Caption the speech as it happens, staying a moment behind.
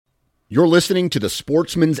You're listening to the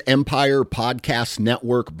Sportsman's Empire Podcast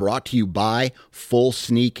Network, brought to you by Full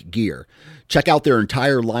Sneak Gear. Check out their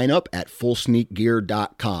entire lineup at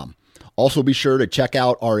fullsneakgear.com. Also be sure to check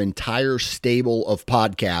out our entire stable of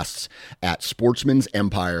podcasts at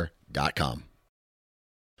sportsmansempire.com.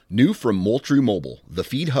 New from Moultrie Mobile, the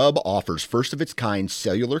Feed Hub offers first-of-its-kind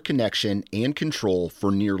cellular connection and control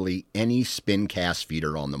for nearly any spin cast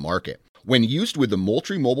feeder on the market. When used with the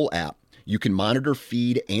Moultrie Mobile app, you can monitor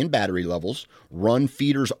feed and battery levels, run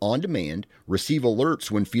feeders on demand, receive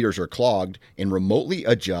alerts when feeders are clogged, and remotely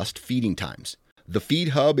adjust feeding times. The Feed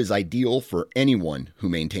Hub is ideal for anyone who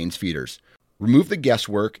maintains feeders. Remove the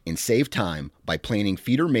guesswork and save time by planning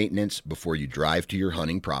feeder maintenance before you drive to your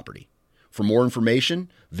hunting property. For more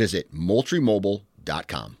information, visit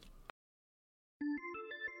moultriemobile.com.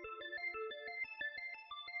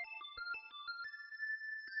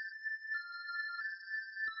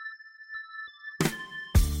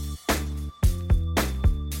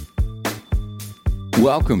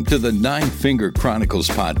 Welcome to the Nine Finger Chronicles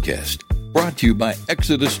podcast, brought to you by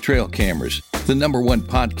Exodus Trail Cameras, the #1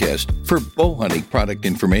 podcast for bow hunting product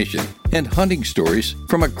information and hunting stories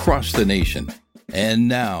from across the nation. And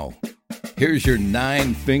now, here's your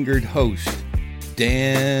nine-fingered host,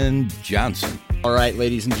 Dan Johnson. All right,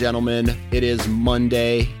 ladies and gentlemen, it is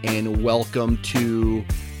Monday, and welcome to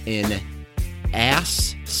an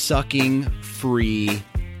ass-sucking free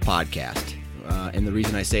podcast. And the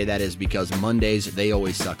reason I say that is because Mondays, they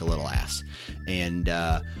always suck a little ass. And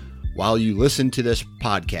while you listen to this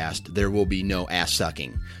podcast, there will be no ass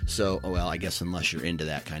sucking. So, well, I guess unless you're into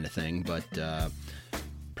that kind of thing, but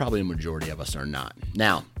probably a majority of us are not.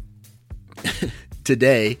 Now,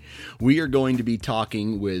 today, we are going to be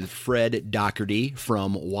talking with Fred Doherty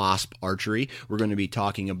from Wasp Archery. We're going to be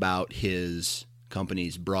talking about his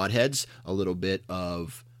company's broadheads, a little bit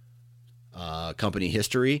of company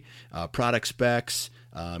history, product specs,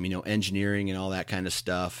 engineering and all that kind of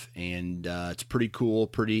stuff. And it's pretty cool,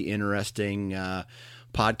 pretty interesting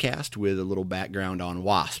podcast with a little background on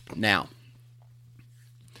Wasp. Now,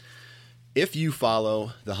 if you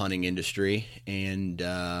follow the hunting industry, and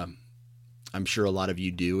I'm sure a lot of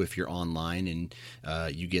you do if you're online and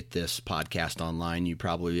you get this podcast online, you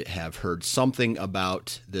probably have heard something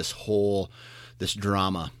about this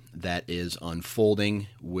drama that is unfolding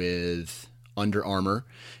with Under Armour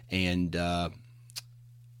and a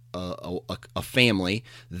family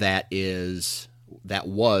that was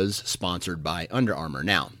sponsored by Under Armour.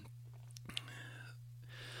 Now,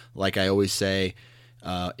 like I always say,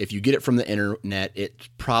 if you get it from the internet, it's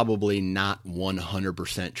probably not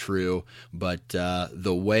 100% true, but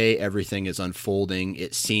the way everything is unfolding,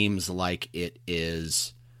 it seems like it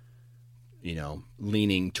is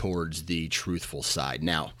leaning towards the truthful side.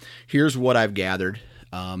 Now, here's what I've gathered.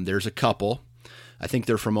 There's a couple. I think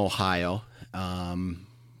they're from Ohio. Bromans.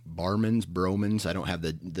 I don't have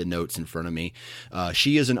the notes in front of me.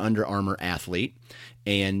 She is an Under Armour athlete,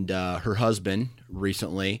 and her husband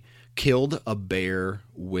recently killed a bear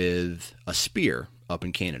with a spear up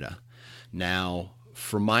in Canada. Now,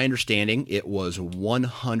 from my understanding, it was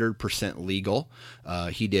 100% legal.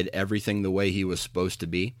 He did everything the way he was supposed to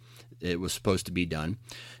be. It was supposed to be done.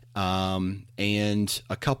 And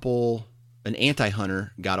an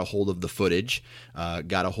anti-hunter got a hold of the footage,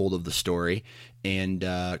 got a hold of the story, and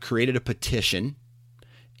created a petition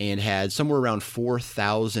and had somewhere around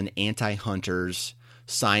 4,000 anti-hunters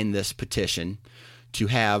sign this petition to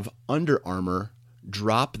have Under Armour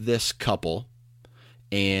drop this couple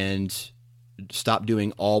and stop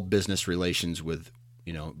doing all business relations with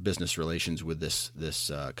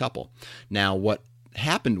this couple. Now, what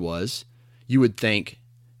happened was, you would think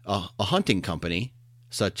a hunting company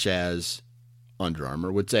such as Under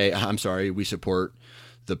Armour would say, I'm sorry, we support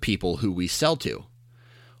the people who we sell to.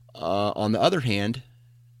 On the other hand,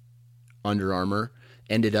 Under Armour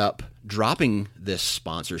ended up dropping this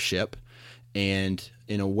sponsorship and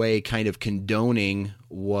in a way kind of condoning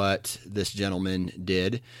what this gentleman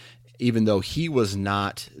did, even though he was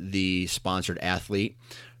not the sponsored athlete.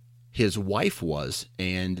 His wife was,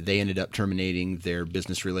 and they ended up terminating their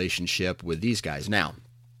business relationship with these guys. Now,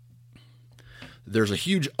 there's a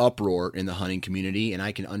huge uproar in the hunting community, and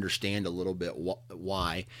I can understand a little bit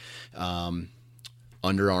why.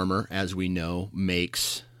 Under Armour, as we know,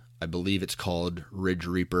 makes, I believe it's called Ridge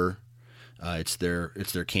Reaper. It's their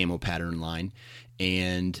camo pattern line.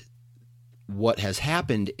 And what has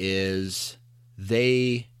happened is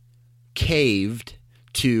they caved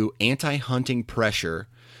to anti-hunting pressure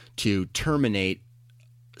to terminate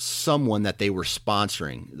someone that they were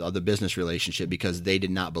sponsoring, the business relationship, because they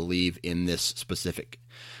did not believe in this specific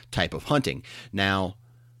type of hunting. Now,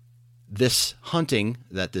 this hunting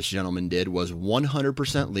that this gentleman did was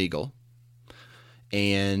 100% legal.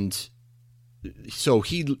 And so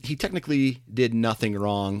he technically did nothing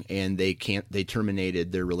wrong, and they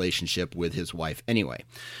terminated their relationship with his wife anyway.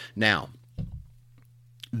 Now,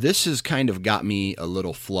 this has kind of got me a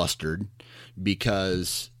little flustered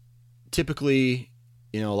because typically,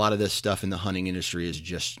 a lot of this stuff in the hunting industry is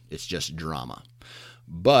just drama.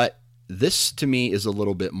 But this to me is a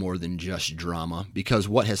little bit more than just drama, because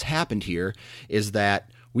what has happened here is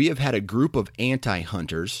that we have had a group of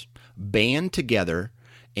anti-hunters band together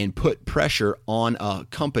and put pressure on a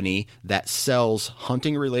company that sells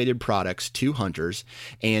hunting-related products to hunters,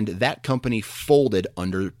 and that company folded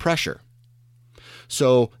under pressure.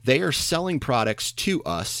 So they are selling products to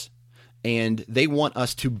us, and they want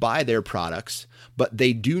us to buy their products, but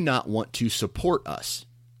they do not want to support us.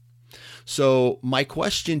 So my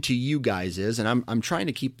question to you guys is, and I'm trying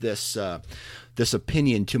to keep this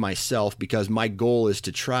opinion to myself, because my goal is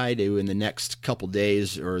to try to, in the next couple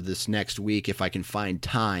days or this next week, if I can find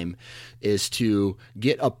time, is to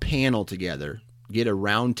get a panel together, get a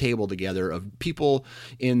round table together of people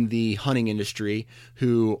in the hunting industry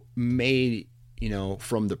who may,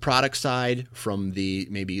 from the product side, from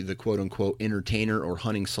maybe the quote unquote entertainer or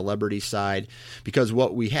hunting celebrity side, because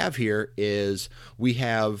what we have here is we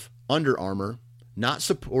have Under Armour not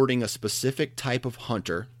supporting a specific type of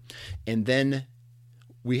hunter, and then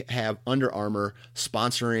we have Under Armour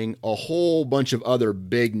sponsoring a whole bunch of other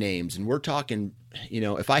big names. And we're talking,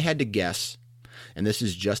 if I had to guess, and this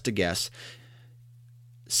is just a guess,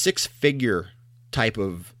 six-figure type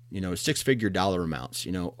of, six-figure dollar amounts,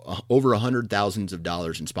 over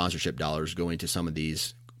 $100,000 in sponsorship dollars going to some of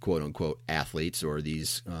these quote-unquote athletes or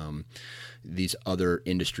these other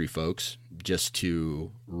industry folks just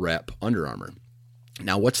to rep Under Armour.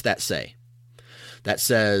 Now, what's that say? That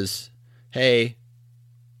says, hey,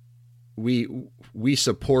 we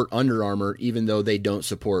support Under Armour even though they don't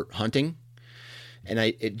support hunting. And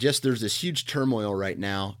there's this huge turmoil right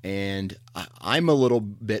now, and I'm a little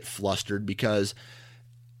bit flustered because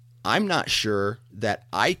I'm not sure that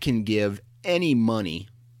I can give any money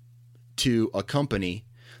to a company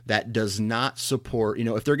that does not support,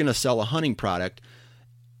 if they're going to sell a hunting product,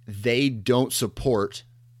 they don't support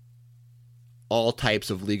all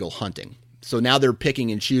types of legal hunting. So now they're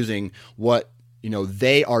picking and choosing what,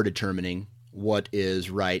 they are determining what is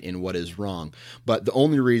right and what is wrong. But the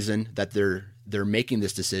only reason that they're making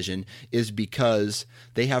this decision is because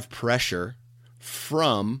they have pressure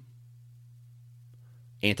from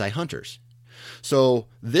anti-hunters. So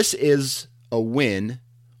this is a win,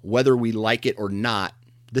 whether we like it or not.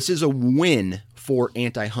 This is a win for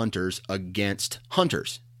anti-hunters against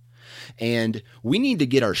hunters. And we need to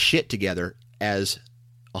get our shit together as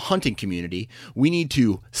a hunting community. We need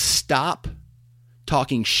to stop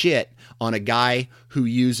talking shit on a guy who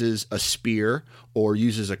uses a spear or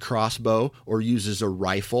uses a crossbow or uses a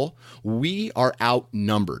rifle. We are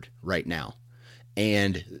outnumbered right now,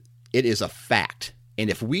 and it is a fact. And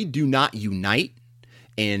if we do not unite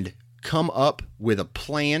and come up with a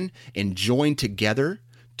plan and join together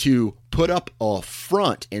to put up a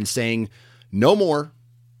front and saying, no more,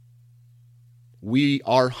 we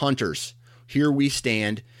are hunters, here we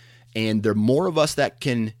stand. And the more of us that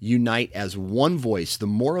can unite as one voice, the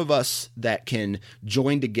more of us that can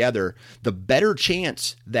join together, the better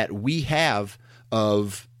chance that we have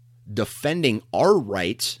of defending our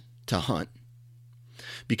rights to hunt.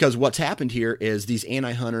 Because what's happened here is these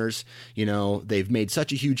anti-hunters, they've made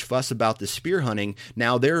such a huge fuss about the spear hunting.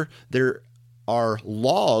 Now there are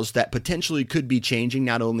laws that potentially could be changing,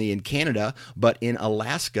 not only in Canada, but in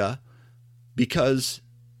Alaska, because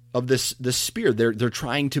of this spear. They're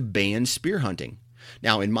trying to ban spear hunting.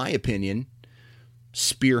 Now, in my opinion,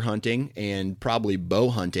 spear hunting and probably bow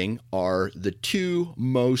hunting are the two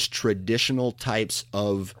most traditional types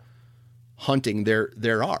of hunting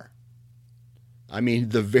there are. I mean,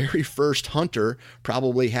 the very first hunter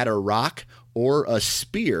probably had a rock or a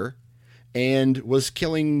spear and was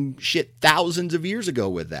killing shit thousands of years ago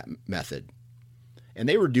with that method. And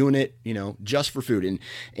they were doing it, just for food.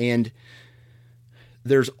 And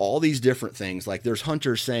there's all these different things. Like there's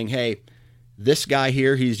hunters saying, hey, this guy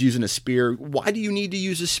here, he's using a spear. Why do you need to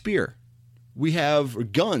use a spear? We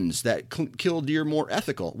have guns that kill deer more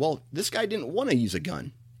ethical. Well, this guy didn't want to use a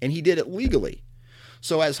gun, and he did it legally.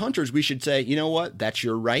 So as hunters, we should say, you know what? That's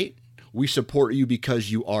your right. We support you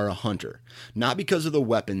because you are a hunter. Not because of the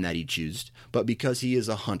weapon that he chose, but because he is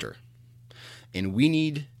a hunter. And we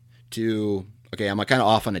need to... Okay, I'm kind of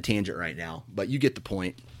off on a tangent right now, but you get the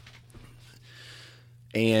point.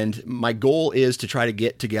 And my goal is to try to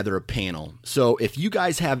get together a panel. So if you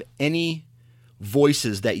guys have any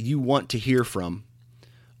voices that you want to hear from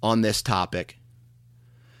on this topic,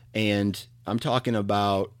 and I'm talking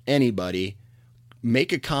about anybody,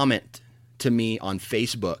 make a comment to me on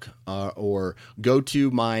Facebook, or go to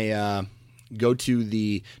the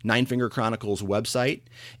Nine Finger Chronicles website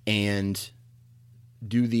and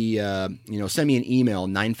do the, send me an email,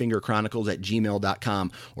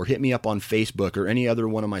 ninefingerchronicles@gmail.com, or hit me up on Facebook or any other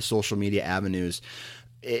one of my social media avenues.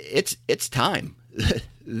 It's time.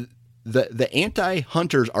 The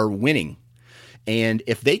anti-hunters are winning. And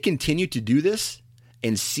if they continue to do this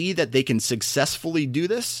and see that they can successfully do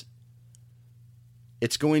this,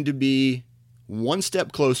 it's going to be one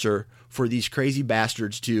step closer for these crazy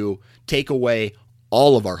bastards to take away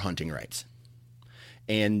all of our hunting rights.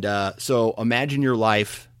 And so imagine your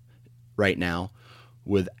life right now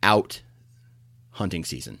without hunting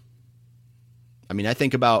season. I mean,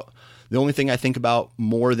 the only thing I think about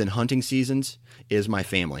more than hunting seasons is my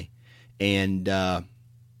family. And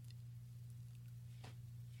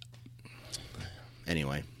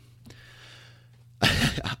anyway,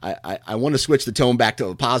 I want to switch the tone back to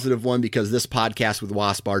a positive one, because this podcast with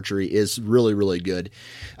Wasp Archery is really, really good.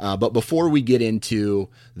 But before we get into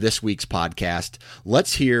this week's podcast,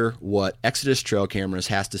 let's hear what Exodus Trail Cameras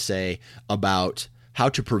has to say about how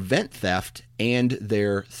to prevent theft and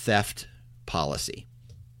their theft policy.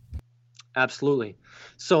 Absolutely.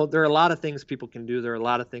 So there are a lot of things people can do. There are a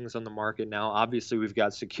lot of things on the market now. Obviously, we've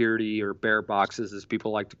got security, or bear boxes, as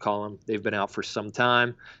people like to call them. They've been out for some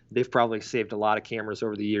time. They've probably saved a lot of cameras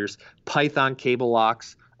over the years. Python cable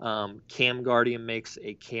locks. Cam Guardian makes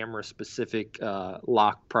a camera-specific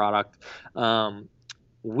lock product.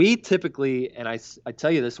 We typically, and I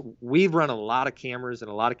tell you this, we've run a lot of cameras, and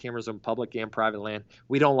a lot of cameras on public and private land.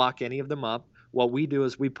 We don't lock any of them up. What we do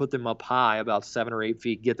is we put them up high, about 7 or 8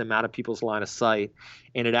 feet, get them out of people's line of sight.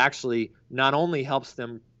 And it actually not only helps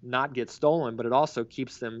them not get stolen, but it also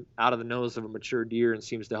keeps them out of the nose of a mature deer and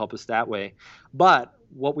seems to help us that way. But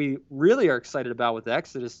what we really are excited about with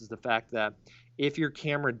Exodus is the fact that if your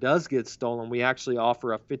camera does get stolen, we actually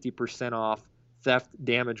offer a 50% off theft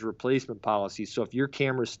damage replacement policy. So if your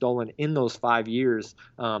camera is stolen in those 5 years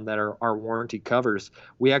that our warranty covers,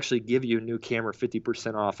 we actually give you a new camera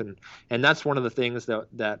 50% off. And that's one of the things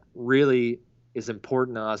that really is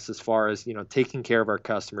important to us, as far as, taking care of our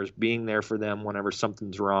customers, being there for them whenever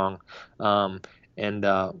something's wrong. And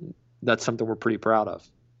that's something we're pretty proud of.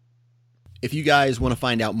 If you guys want to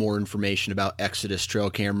find out more information about Exodus Trail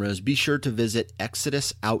Cameras, be sure to visit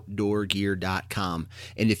ExodusOutdoorGear.com.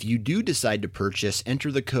 And if you do decide to purchase,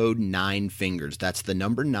 enter the code 9FINGERS. That's the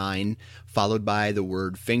number 9 followed by the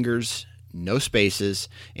word fingers, no spaces,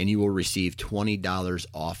 and you will receive $20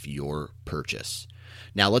 off your purchase.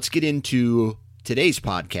 Now let's get into today's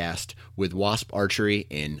podcast with Wasp Archery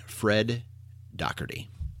and Fred Doherty.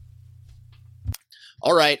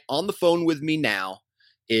 All right, on the phone with me now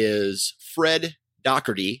is Fred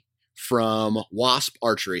Doherty from Wasp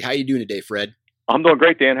Archery. How you doing today, Fred? I'm doing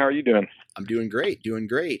great, Dan. How are you doing? I'm doing great.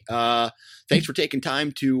 Thanks for taking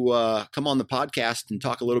time to come on the podcast and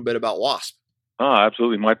talk a little bit about Wasp. Oh,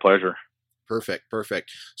 absolutely. My pleasure.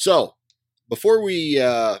 Perfect. So before we,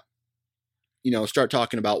 start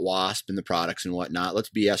talking about Wasp and the products and whatnot, let's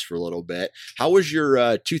BS for a little bit. How was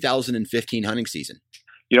your 2015 hunting season?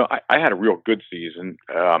 I had a real good season.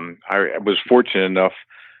 I was fortunate enough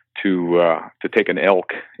to take an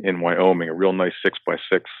elk in Wyoming, a real nice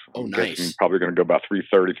 6x6. Oh, I'm nice. guessing probably going to go about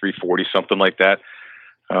 330, 340, something like that.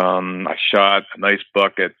 I shot a nice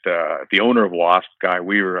buck at the owner of Wasp, Guy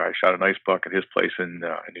Weaver. I shot a nice buck at his place in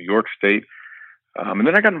New York State. And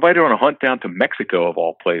then I got invited on a hunt down to Mexico, of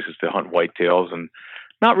all places, to hunt whitetails. And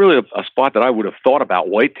not really a spot that I would have thought about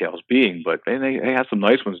whitetails being, but they had some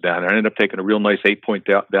nice ones down there. I ended up taking a real nice 8-point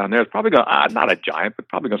down there. It's probably going to, not a giant, but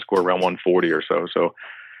probably going to score around 140 or so. So,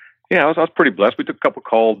 yeah, I was pretty blessed. We took a couple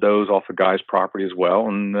call does off the guy's property as well.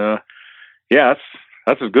 And, that's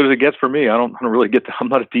as good as it gets for me. I'm not a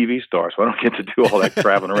TV star, so I don't get to do all that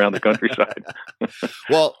traveling around the countryside.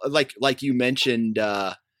 Well, like you mentioned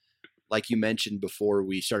before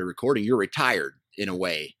we started recording, you're retired in a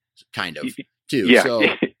way, kind of. Too. Yeah, so,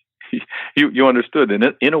 you understood.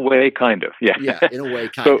 In a way, kind of. Yeah, in a way,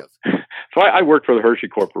 kind of. So I worked for the Hershey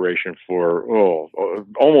Corporation for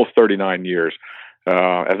almost 39 years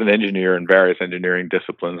as an engineer in various engineering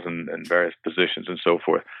disciplines and various positions and so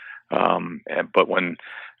forth. But when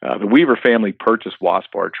the Weaver family purchased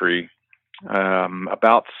Wasp Archery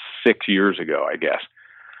about 6 years ago, I guess.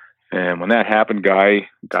 And when that happened, Guy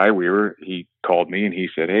Weaver, he called me and he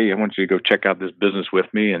said, "Hey, I want you to go check out this business with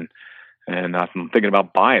me." And I'm thinking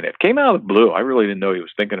about buying it. Came out of the blue. I really didn't know he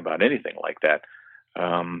was thinking about anything like that.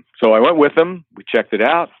 So I went with him. We checked it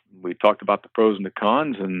out. We talked about the pros and the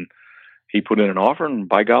cons, and he put in an offer, and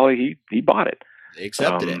by golly, he bought it. They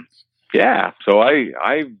accepted it. Yeah. So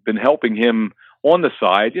I've been helping him on the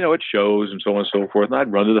side, at shows and so on and so forth. And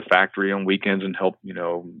I'd run to the factory on weekends and help,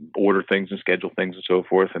 order things and schedule things and so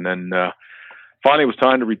forth. And then finally it was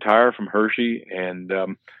time to retire from Hershey and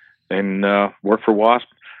work for Wasp.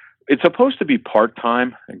 It's supposed to be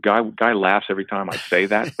part-time. A guy laughs every time I say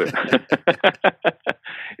that, but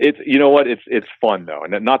it's fun though.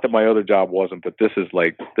 And not that my other job wasn't, but this is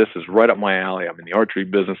right up my alley. I'm in the archery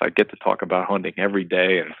business. I get to talk about hunting every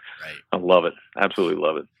day, and right. I love it. Absolutely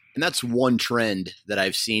love it. And that's one trend that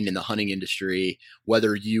I've seen in the hunting industry,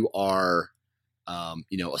 whether you are, a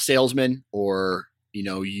salesman or,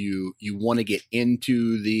 you want to get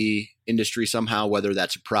into the industry somehow, whether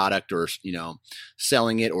that's a product or,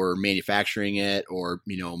 selling it or manufacturing it or,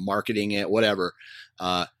 marketing it, whatever.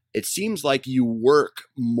 It seems like you work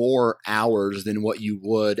more hours than what you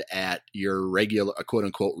would at your regular, quote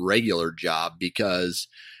unquote, regular job, because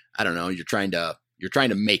I don't know, you're trying to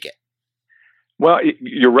make it. Well,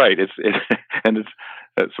 you're right. It's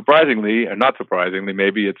surprisingly, or not surprisingly,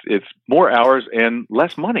 maybe it's more hours and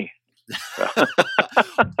less money.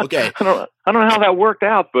 Okay. I don't know how that worked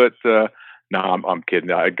out, but no, I'm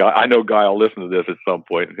kidding. I know Guy will listen to this at some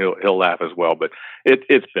point, and he'll laugh as well. But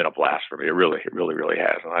it's been a blast for me. It really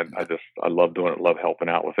has. And I love doing it. Love helping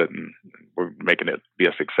out with it, and we're making it be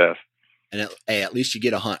a success. And at least you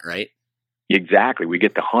get a hunt, right? Exactly. We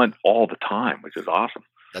get to hunt all the time, which is awesome.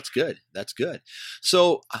 That's good.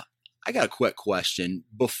 So I got a quick question.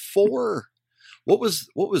 Before, what was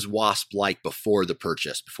Wasp like before the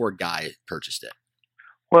purchase, before Guy purchased it?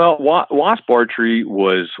 Well, Wasp Archery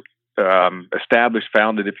was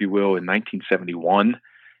founded, if you will, in 1971.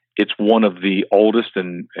 It's one of the oldest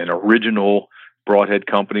and original broadhead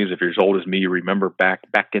companies. If you're as old as me, you remember back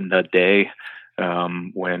in the day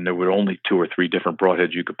when there were only 2 or 3 different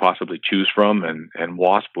broadheads you could possibly choose from, and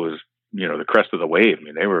Wasp was, the crest of the wave. I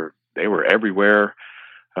mean, they were everywhere,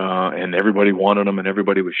 and everybody wanted them, and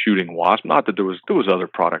everybody was shooting Wasp. Not that there was other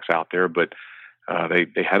products out there, but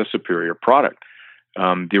they had a superior product.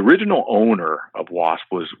 The original owner of Wasp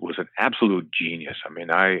was an absolute genius. I mean,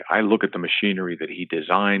 I look at the machinery that he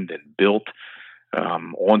designed and built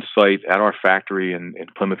on site at our factory in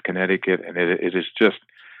Plymouth, Connecticut, and it is just,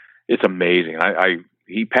 it's amazing.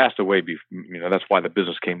 He passed away, that's why the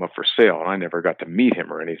business came up for sale, and I never got to meet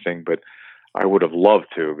him or anything, but I would have loved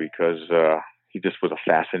to, because he just was a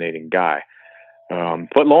fascinating guy.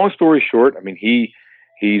 But long story short, I mean,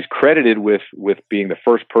 he's credited with being the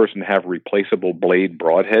first person to have replaceable blade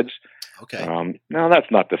broadheads. Okay. Now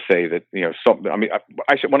that's not to say that,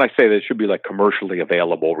 when I say that, it should be like commercially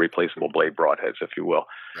available replaceable blade broadheads, if you will.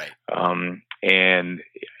 Right. And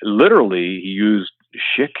literally he used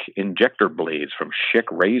Schick injector blades from Schick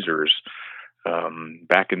razors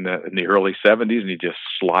back in the early 70s, and you just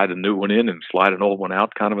slide a new one in and slide an old one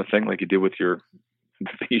out, kind of a thing, like you did with you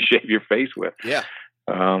shave your face with. Yeah.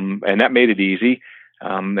 And that made it easy.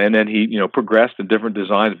 And then he, progressed in different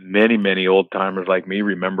designs. Many old timers like me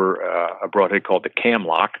remember a broadhead called the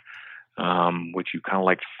Camlock, which you kind of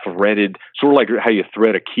like threaded, sort of like how you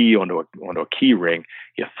thread a key onto a key ring.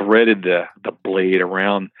 You threaded the blade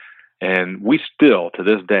around, and we still to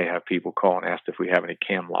this day have people call and ask if we have any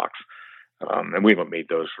Camlocks. And we haven't made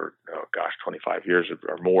those for 25 years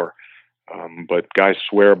or more. But guys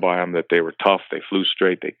swear by them that they were tough, they flew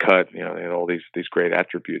straight, they cut. They had all these great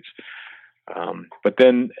attributes. But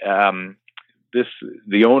then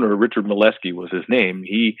the owner, Richard Molesky was his name.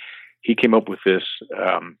 He came up with this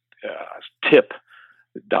tip,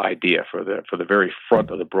 the idea for the very front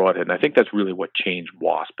of the broadhead, and I think that's really what changed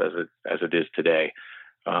Wasp as it is today.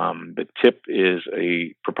 The tip is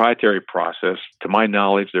a proprietary process. To my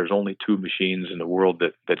knowledge, there's only 2 machines in the world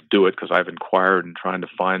that do it, because I've inquired and trying to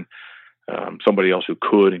find somebody else who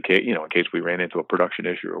could, in case we ran into a production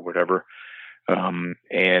issue or whatever.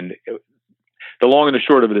 And the long and the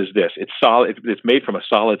short of it is this: it's solid. It's made from a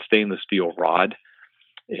solid stainless steel rod,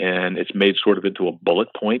 and it's made sort of into a bullet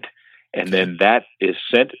point, and then that is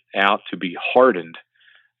sent out to be hardened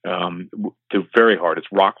to very hard. It's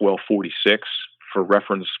Rockwell 46. For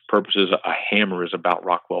reference purposes, a hammer is about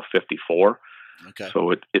Rockwell 54. Okay.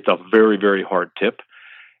 So it's a very, very hard tip,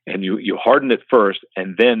 and you harden it first,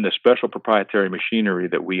 and then the special proprietary machinery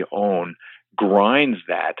that we own grinds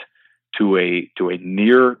that to a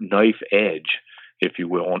near knife edge, if you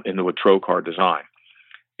will, into a trocar design.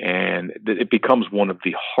 And it becomes one of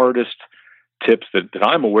the hardest tips that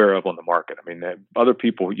I'm aware of on the market. I mean, other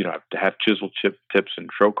people, have chisel chip tips and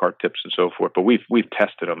trocar tips and so forth, but we've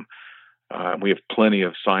tested them We have plenty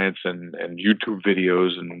of science and YouTube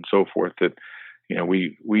videos and so forth that,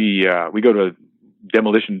 we go to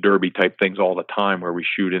demolition derby type things all the time where we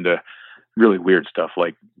shoot into really weird stuff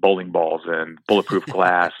like bowling balls and bulletproof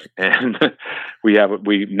glass. And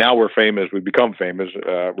we're famous. We've become famous.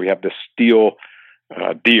 We have this steel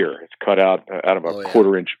deer. It's cut out of a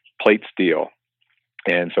quarter-inch plate steel.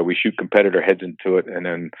 And so we shoot competitor heads into it and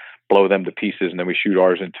then blow them to pieces, and then we shoot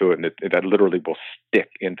ours into it, and it literally will stick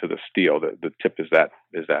into the steel. The tip is that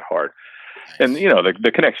hard. Nice. And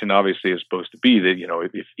the connection obviously is supposed to be that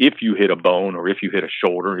if you hit a bone or if you hit a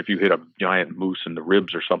shoulder, if you hit a giant moose in the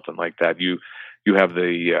ribs or something like that, you have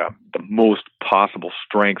the most possible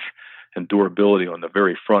strength and durability on the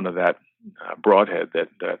very front of that broadhead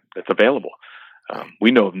that's available.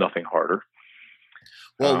 We know of nothing harder.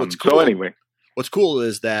 Well, what's cool? So anyway. What's cool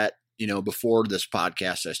is that, before this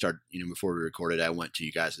podcast, before we recorded, I went to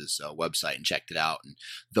you guys' website and checked it out. And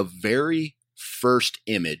the very first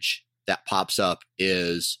image that pops up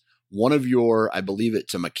is one of your, I believe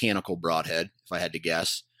it's a mechanical broadhead, if I had to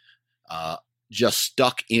guess, just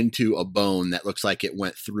stuck into a bone that looks like it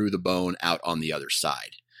went through the bone out on the other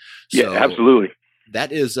side. So yeah, absolutely.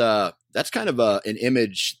 That is, that's kind of an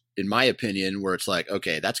image, in my opinion, where it's like,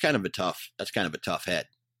 okay, that's kind of a tough head.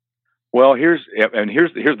 Well, here's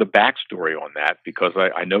the backstory on that, because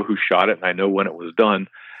I know who shot it and I know when it was done.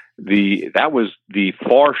 That was the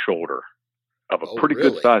far shoulder of a pretty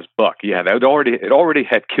good sized buck. Yeah, it already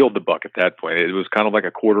had killed the buck at that point. It was kind of like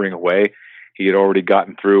a quartering away. He had already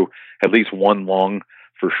gotten through at least one lung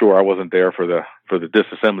for sure. I wasn't there for the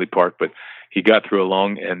disassembly part, but he got through a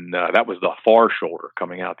lung, and that was the far shoulder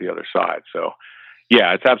coming out the other side. So.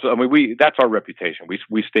 Yeah, it's absolutely. I mean, that's our reputation.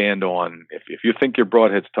 We stand on. If you think your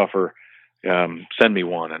broadhead's tougher, send me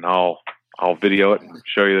one, and I'll video it and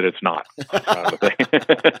show you that it's not.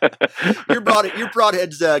 Your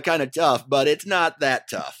broadhead's kind of tough, but it's not that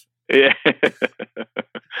tough. Yeah.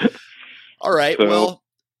 All right. So, well,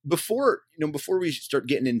 before we start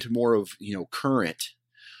getting into more of current,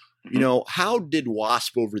 how did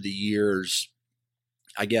Wasp over the years,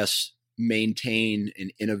 I guess, maintain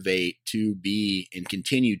and innovate to be and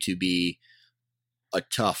continue to be a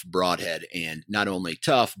tough broadhead, and not only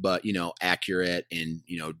tough, but accurate and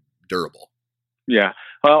durable? Yeah.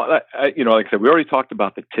 Well, like I said, we already talked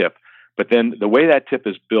about the tip, but then the way that tip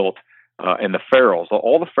is built and the ferrules,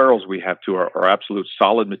 all the ferrules we have too are absolute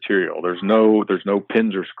solid material. There's no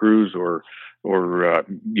pins or screws or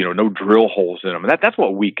no drill holes in them. And that's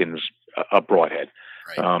what weakens a broadhead.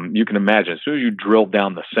 Right. You can imagine as soon as you drill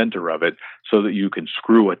down the center of it so that you can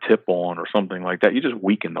screw a tip on or something like that, you just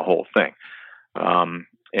weaken the whole thing.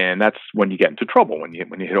 And that's when you get into trouble, when you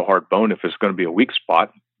hit a hard bone. If it's going to be a weak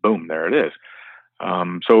spot, boom, there it is.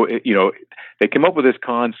 They came up with this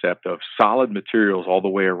concept of solid materials all the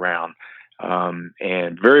way around,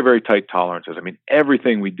 and very, very tight tolerances. I mean,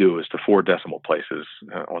 everything we do is to 4 decimal places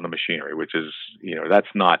on the machinery, which is, that's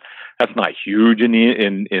not huge in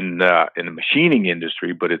the machining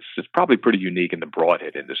industry, but it's probably pretty unique in the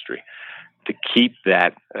broadhead industry to keep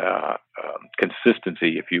that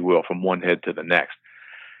consistency, if you will, from one head to the next.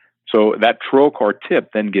 So that trocar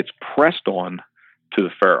tip then gets pressed on to the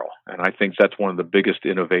ferrule, and I think that's one of the biggest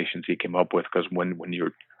innovations he came up with, because when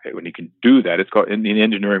you can do that, it's called, in the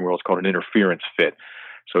engineering world, it's called an interference fit.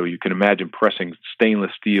 So you can imagine pressing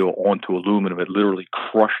stainless steel onto aluminum. It literally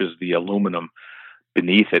crushes the aluminum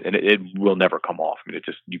beneath it, and it will never come off. I mean,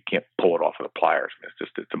 you can't pull it off with the pliers. I mean,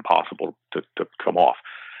 it's impossible to come off.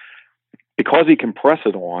 Because he can press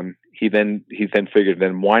it on, he then figured,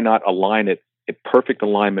 then why not align it in perfect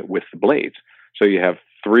alignment with the blades? So you have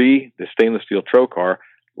the stainless steel trocar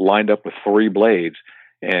lined up with 3 blades,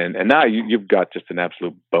 and now you've got just an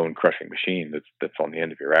absolute bone crushing machine that's on the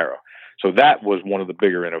end of your arrow. So that was one of the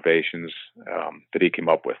bigger innovations that he came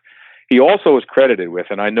up with. He also is credited with,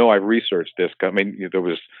 and I know I researched this. I mean, there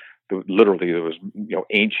was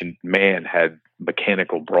ancient man had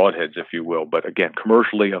mechanical broadheads, if you will, but again,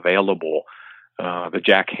 commercially available. The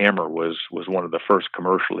jackhammer was one of the first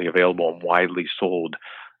commercially available and widely sold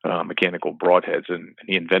mechanical broadheads, and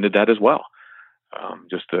he invented that as well.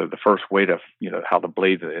 Just the first way to, how the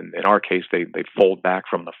blades, in our case, they fold back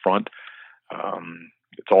from the front.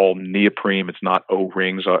 It's all neoprene. It's not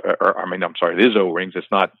O-rings. It is O-rings.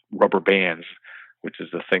 It's not rubber bands, which is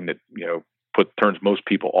the thing that, turns most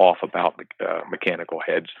people off about mechanical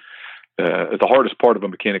heads. The hardest part of a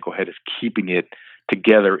mechanical head is keeping it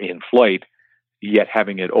together in flight, yet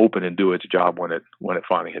having it open and do its job when it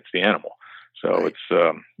finally hits the animal. So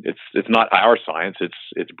it's not our science,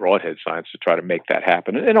 it's broadhead science to try to make that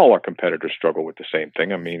happen. And all our competitors struggle with the same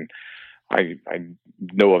thing. I mean, I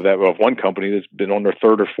know of one company that's been on their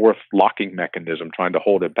third or fourth locking mechanism, trying to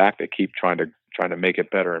hold it back. They keep trying to make it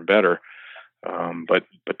better and better. But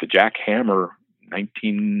the Jackhammer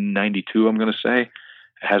 1992, I'm going to say,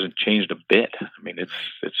 hasn't changed a bit. I mean,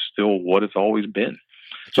 it's still what it's always been.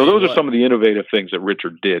 So those are some of the innovative things that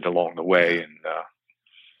Richard did along the way. And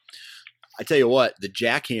I tell you what, the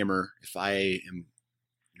Jackhammer, if I am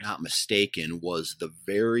not mistaken, was the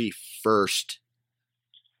very first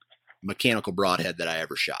mechanical broadhead that I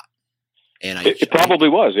ever shot. And it probably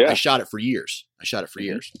was, yeah. I shot it for years.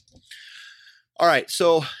 Years. All right.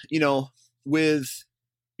 So,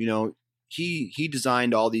 he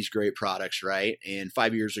designed all these great products, right? And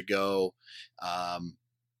 5 years ago,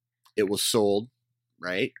 it was sold,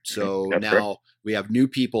 right? So now we have new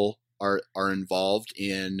people are involved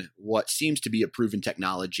in what seems to be a proven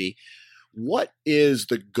technology. What is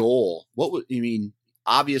the goal?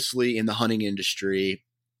 Obviously in the hunting industry,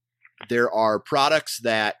 there are products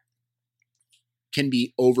that can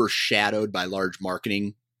be overshadowed by large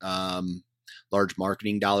marketing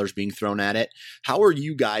dollars being thrown at it. How are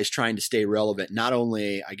you guys trying to stay relevant, not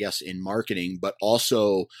only, I guess, in marketing, but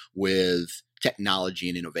also with technology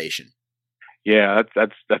and innovation? Yeah,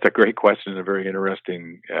 that's a great question, a very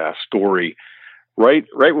interesting story. Right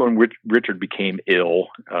when Richard became ill,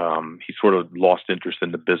 he sort of lost interest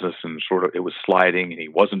in the business, and it was sliding, and he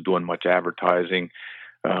wasn't doing much advertising.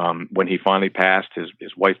 When he finally passed,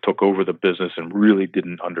 his wife took over the business and really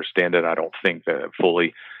didn't understand it, I don't think,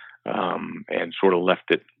 fully, and sort of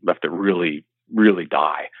left it really, really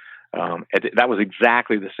die. That was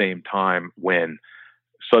exactly the same time when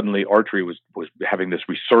suddenly archery was having this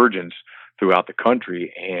resurgence throughout the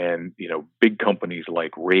country, and big companies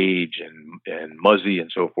like Rage and Muzzy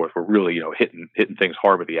and so forth were really hitting things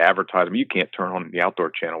hard with the advertising. You can't turn on the outdoor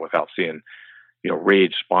channel without seeing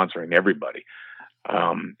Rage sponsoring everybody.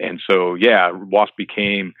 And so, Wasp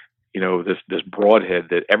became, this broadhead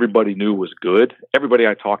that everybody knew was good. Everybody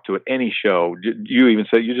I talked to at any show, you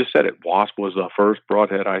just said it. Wasp was the first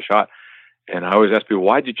broadhead I shot. And I always ask people,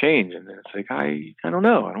 why'd you change? And it's like, I don't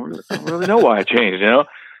know. I don't really know why I changed.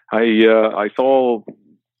 I saw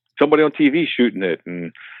somebody on TV shooting it,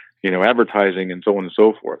 and, advertising and so on and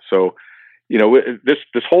so forth. So,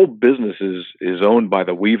 this whole business is owned by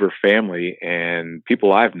the Weaver family and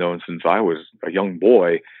people I've known since I was a young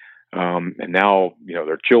boy. And now,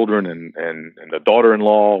 their children and the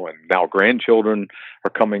daughter-in-law and now grandchildren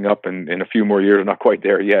are coming up in a few more years. Not quite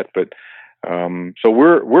there yet, but, so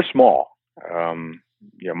we're small.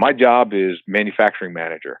 My job is manufacturing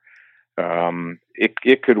manager.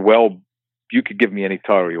 It could you could give me any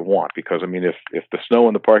title you want, because if the snow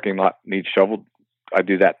in the parking lot needs shoveled, I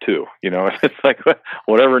do that too. It's like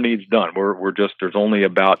whatever needs done. There's only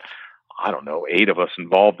about, 8 of us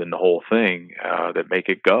involved in the whole thing, that make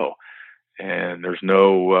it go. And there's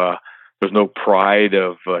no pride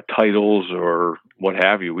of titles or what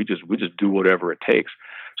have you. We just do whatever it takes.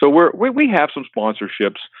 So we have some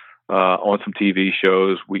sponsorships on some TV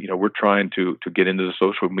shows. We're trying to get into the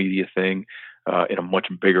social media thing in a much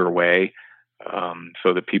bigger way,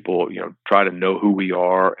 so that people try to know who we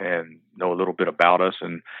are and know a little bit about us.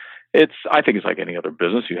 And I think it's like any other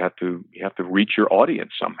business. You have to reach your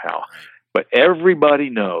audience somehow. But everybody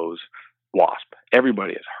knows Wasp.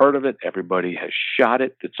 Everybody has heard of it. Everybody has shot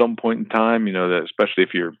it at some point in time. That especially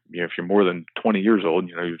if you're more than 20 years old,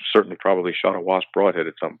 you've certainly probably shot a Wasp broadhead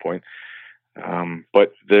at some point.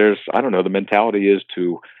 But the mentality is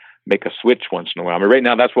to make a switch once in a while. Right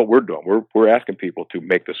now that's what we're doing. We're asking people to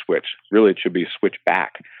make the switch. Really, it should be switch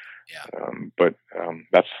back. Yeah. But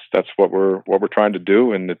that's what we're trying to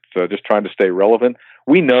do, and it's just trying to stay relevant.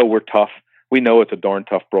 We know we're tough. We know it's a darn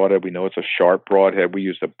tough broadhead. We know it's a sharp broadhead. We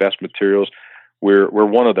use the best materials. We're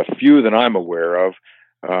one of the few that I'm aware of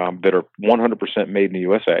that are 100% made in the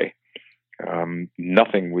USA.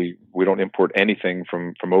 Nothing. We don't import anything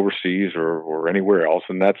from overseas or anywhere else,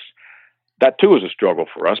 and that too is a struggle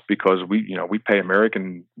for us, because we pay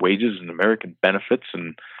American wages and American benefits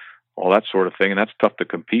and all that sort of thing, and that's tough to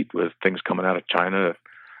compete with things coming out of China,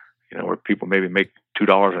 where people maybe make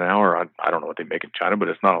 $2 an hour. I don't know what they make in China, but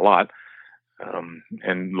it's not a lot.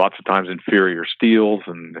 And lots of times inferior steels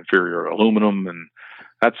and inferior aluminum and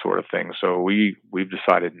that sort of thing. So we've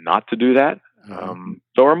decided not to do that.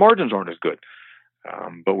 So our margins aren't as good.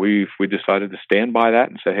 But we decided to stand by that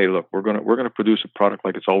and say, hey, look, we're gonna produce a product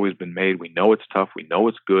like it's always been made. We know it's tough. We know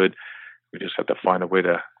it's good. We just have to find a way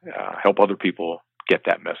to help other people get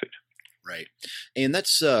that message. Right, and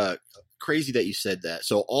that's crazy that you said that.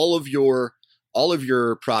 So all of your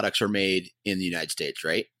products are made in the United States,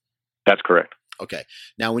 right? That's correct. Okay.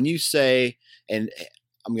 Now, when you say, and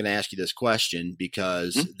I'm going to ask you this question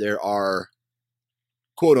because there are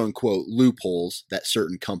quote unquote loopholes that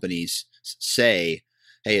certain companies say,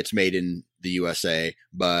 hey, it's made in the USA,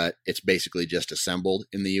 but it's basically just assembled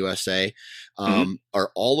in the USA.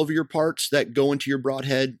 Are all of your parts that go into your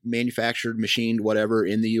broadhead manufactured, machined, whatever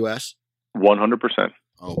in the US? 100%.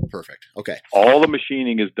 Oh, perfect. Okay. All the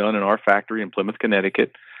machining is done in our factory in Plymouth,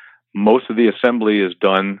 Connecticut. Most of the assembly is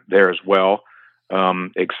done there as well,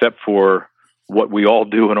 except for what we all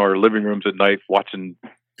do in our living rooms at night watching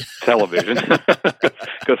television,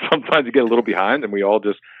 because sometimes you get a little behind, and we all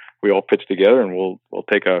pitch together, and we'll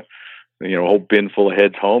take a whole bin full of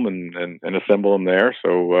heads home and assemble them there.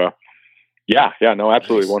 So no,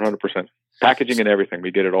 absolutely, 100%. Packaging and everything,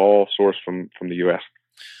 we get it all sourced from the U.S.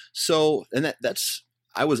 So, and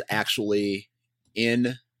I was actually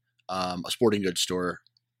in a sporting goods store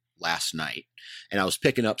last night, and I was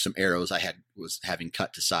picking up some arrows I was having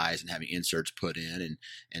cut to size and having inserts put in,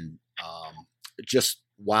 and just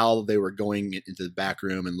while they were going into the back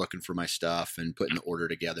room and looking for my stuff and putting the order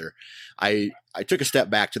together, I took a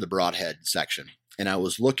step back to the broadhead section, and I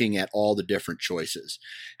was looking at all the different choices,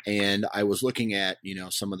 and I was looking at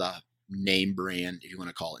some of the name brand, if you want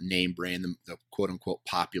to call it name brand, the quote unquote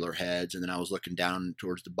popular heads. And then I was looking down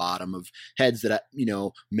towards the bottom of heads that,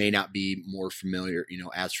 may not be more familiar,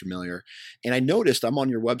 as familiar. And I noticed, I'm on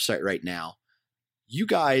your website right now, you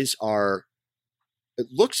guys are, it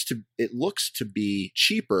looks to be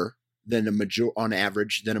cheaper than on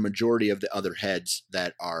average than a majority of the other heads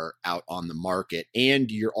that are out on the market.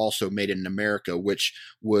 And you're also made in America, which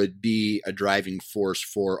would be a driving force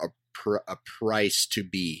for a price to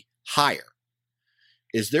be higher.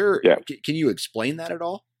 Is there, can you explain that at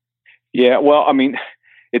all? Yeah, well, I mean,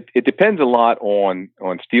 it depends a lot on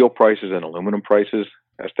steel prices and aluminum prices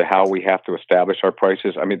as to how we have to establish our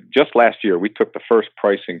prices. I mean, just last year, we took the first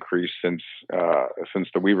price increase since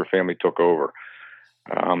the Weaver family took over.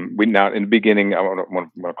 Now in the beginning, I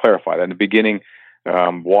want to clarify that in the beginning,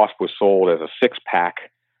 Wasp was sold as a 6-pack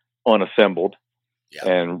unassembled. Yeah.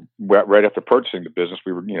 And right after purchasing the business,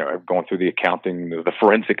 we were, going through the accounting, the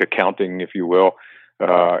forensic accounting, if you will,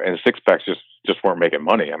 and 6-packs just weren't making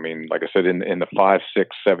money. I mean, like I said, in the 5,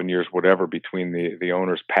 6, 7 years, whatever, between the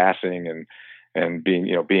owners passing and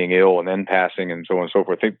being ill and then passing and so on and so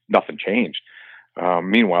forth, I think nothing changed.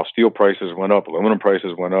 Meanwhile, steel prices went up, aluminum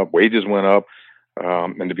prices went up, wages went up,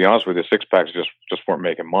 and to be honest with you, 6-packs just weren't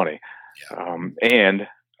making money. Yeah.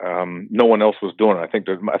 No one else was doing it.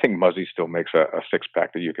 I think Muzzy still makes a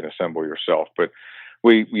 6-pack that you can assemble yourself. But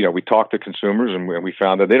we talked to consumers, and we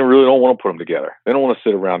found that they don't want to put them together. They don't want to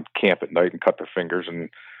sit around camp at night and cut their fingers and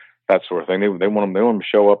that sort of thing. They want them to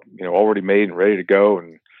show up, already made and ready to go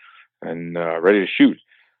and ready to shoot.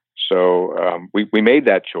 So we made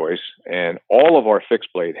that choice, and all of our fixed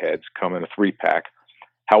blade heads come in a 3-pack.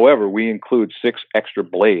 However, we include 6 extra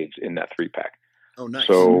blades in that 3-pack. Oh, nice.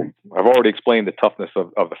 So I've already explained the toughness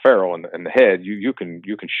of the ferrule and the head. You can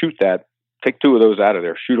shoot that, take 2 of those out of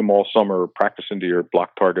there, shoot them all summer, practice into your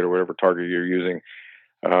block target or whatever target you're using.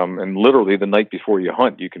 And literally the night before you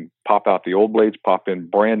hunt, you can pop out the old blades, pop in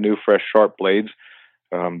brand new, fresh, sharp blades.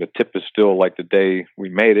 The tip is still like the day we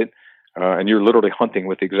made it. And you're literally hunting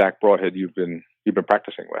with the exact broadhead you've been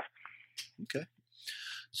practicing with. Okay.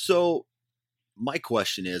 So my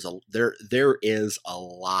question is, there is a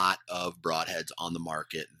lot of broadheads on the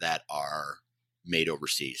market that are made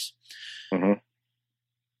overseas. Mm-hmm.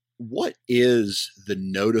 What is the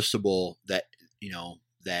noticeable that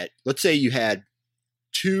let's say you had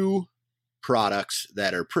 2 products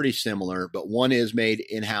that are pretty similar, but one is made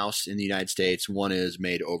in-house in the United States, one is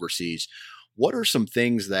made overseas. What are some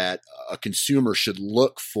things that a consumer should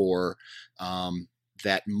look for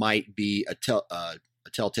that might be a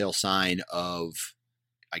telltale sign of,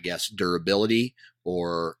 I guess, durability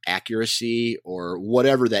or accuracy or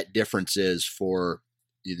whatever that difference is for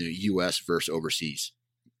U.S. versus overseas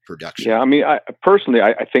production? Yeah, I mean, I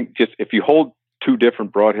think just if you hold 2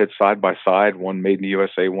 different broadheads side by side, one made in the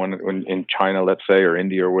USA, one in China, let's say, or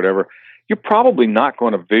India or whatever, you're probably not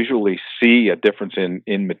going to visually see a difference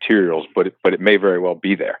in materials, but it may very well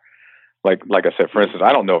be there. Like I said, for instance,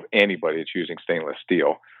 I don't know of anybody that's using stainless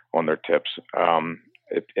steel on their tips.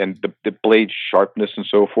 And the blade sharpness and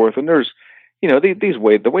so forth. And there's,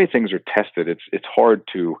 the way things are tested, it's hard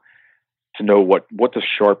to know what does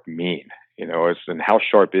sharp mean, and how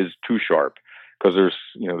sharp is too sharp, because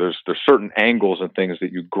there's certain angles and things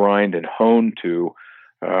that you grind and hone to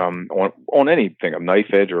on anything, a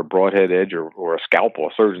knife edge or a broadhead edge or a scalpel,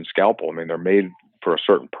 a surgeon's scalpel. I mean, they're made for a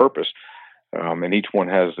certain purpose, and each one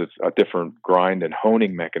has a different grind and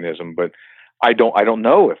honing mechanism, but I don't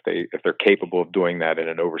know if they're capable of doing that in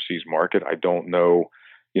an overseas market. I don't know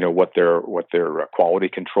what their quality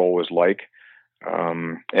control is like.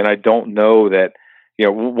 And I don't know that,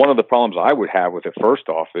 one of the problems I would have with it, first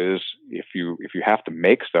off, is if you have to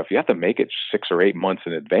make stuff, you have to make it 6 or 8 months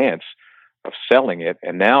in advance of selling it.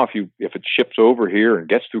 And now if it ships over here and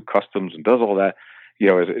gets through customs and does all that,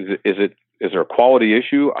 is there a quality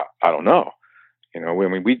issue? I don't know.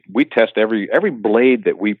 We test every blade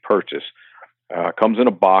that we purchase. Comes in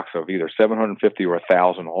a box of either 750 or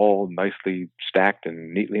 1,000, all nicely stacked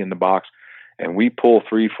and neatly in the box. And we pull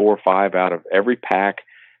 3, 4, 5 out of every pack.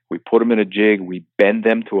 We put them in a jig. We bend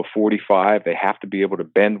them to a 45. They have to be able to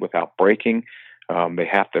bend without breaking. They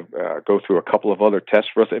have to go through a couple of other tests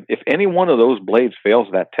for us. If any one of those blades fails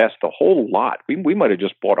that test, the whole lot, we might have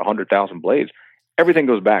just bought 100,000 blades. Everything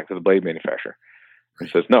goes back to the blade manufacturer and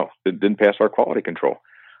says, no, it didn't pass our quality control.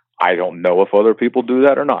 I don't know if other people do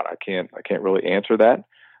that or not. I can't really answer that.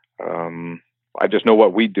 I just know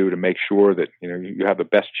what we do to make sure that, you have the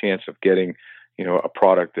best chance of getting, a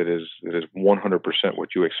product that is 100% what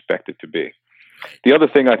you expect it to be. The other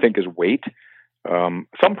thing I think is weight.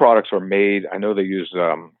 Some products are made, I know they use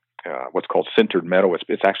what's called sintered metal.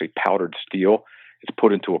 It's actually powdered steel. It's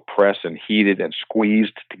put into a press and heated and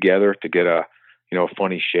squeezed together to get a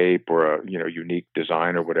funny shape or a unique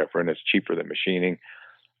design or whatever, and it's cheaper than machining.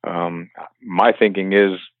 My thinking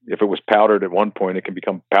is if it was powdered at one point, it can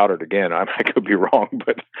become powdered again. I could be wrong,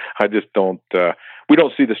 but I just don't. We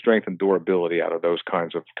don't see the strength and durability out of those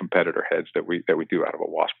kinds of competitor heads that we do out of a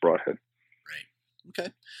Wasp broadhead. Right.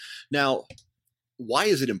 Okay. Now, why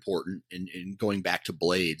is it important? In going back to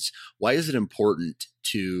blades, why is it important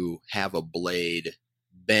to have a blade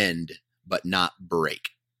bend but not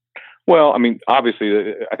break? Well, I mean, obviously,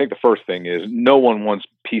 I think the first thing is no one wants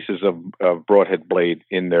pieces of broadhead blade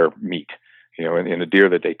in their meat. In a deer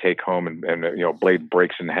that they take home and blade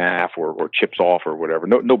breaks in half or chips off or whatever.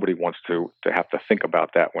 Nobody wants to have to think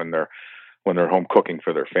about that when they're home cooking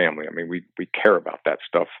for their family. I mean, we care about that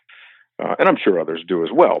stuff, and I'm sure others do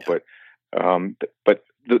as well. But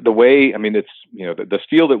the way, I mean, it's the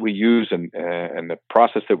steel that we use and the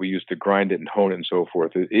process that we use to grind it and hone it and so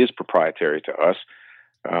forth is proprietary to us.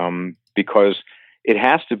 Because it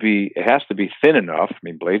has to be thin enough. I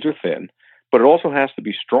mean, blades are thin, but it also has to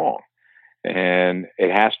be strong, and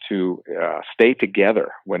it has to stay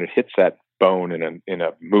together when it hits that bone in a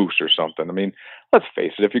moose or something. I mean, let's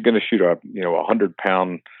face it. If you're going to shoot a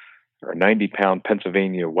 100-pound or 90-pound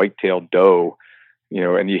Pennsylvania whitetail doe,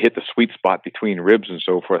 and you hit the sweet spot between ribs and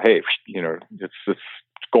so forth, hey, it's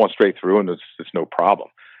going straight through, and it's no problem.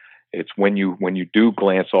 It's when you do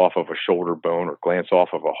glance off of a shoulder bone or glance off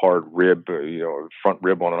of a hard rib, front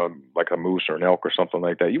rib on like a moose or an elk or something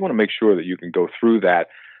like that. You want to make sure that you can go through that.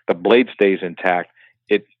 The blade stays intact.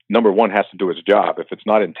 It, number one, has to do its job. If it's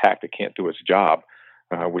not intact, it can't do its job,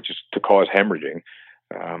 which is to cause hemorrhaging.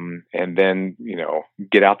 And then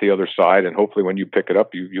get out the other side, and hopefully when you pick it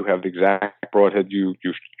up, you have the exact broadhead you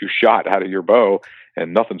shot out of your bow,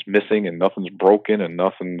 and nothing's missing and nothing's broken and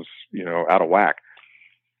nothing's out of whack.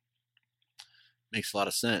 Makes a lot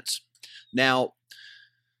of sense. Now,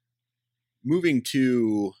 moving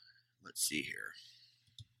to, let's see here.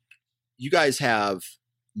 You guys have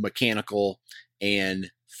mechanical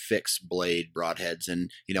and fixed blade broadheads.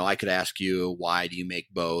 And, I could ask you, why do you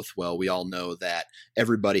make both? Well, we all know that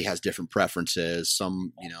everybody has different preferences.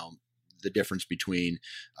 Some, the difference between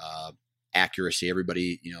accuracy,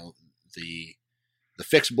 everybody, the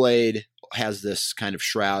fixed blade has this kind of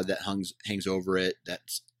shroud that hangs over it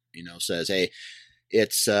that's, says, hey,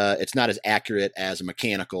 it's not as accurate as a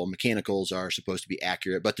mechanical. Mechanicals are supposed to be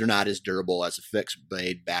accurate, but they're not as durable as a fixed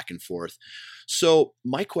blade back and forth. So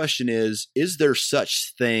my question is there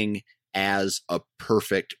such thing as a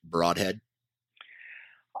perfect broadhead?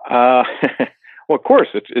 Well, of course,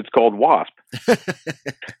 it's called Wasp.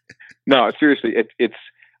 No, seriously,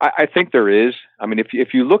 I think there is. I mean,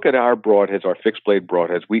 if you look at our broadheads, our fixed blade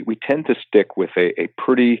broadheads, we tend to stick with a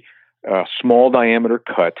pretty small diameter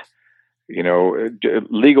cut.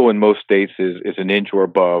 Legal in most states is an inch or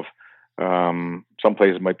above. Some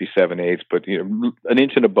places might be 7/8, but an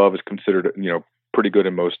inch and above is considered pretty good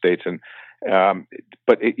in most states. And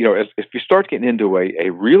but if you start getting into a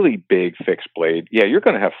really big fixed blade, yeah, you're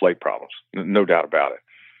going to have flight problems, no doubt about it.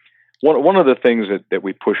 One of the things that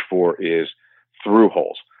we push for is through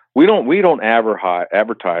holes. We don't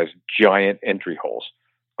advertise giant entry holes.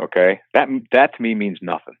 Okay, that to me means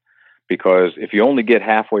nothing. Because if you only get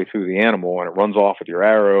halfway through the animal and it runs off with your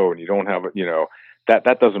arrow and you don't have it,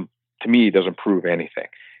 that doesn't, to me, doesn't prove anything.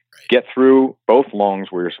 Right. Get through both lungs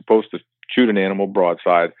where you're supposed to shoot an animal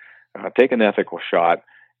broadside, take an ethical shot,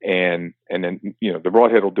 and then the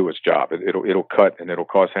broadhead will do its job. It'll cut and it'll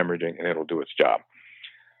cause hemorrhaging and it'll do its job.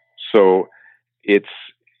 So it's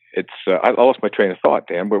I lost my train of thought,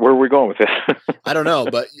 Dan, but where are we going with this? I don't know,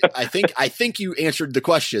 but I think you answered the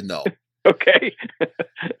question though. Okay.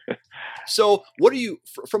 So what do you,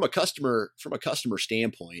 from a customer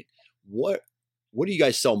standpoint, what do you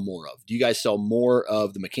guys sell more of? Do you guys sell more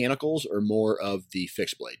of the mechanicals or more of the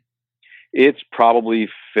fixed blade? It's probably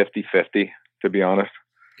 50-50, to be honest.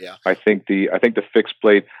 Yeah. I think the fixed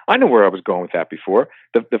blade, I know where I was going with that before.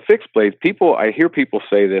 The fixed blades, I hear people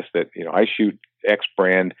say this, that, I shoot X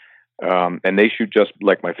brand, and they shoot just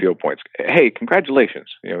like my field points. Hey, congratulations.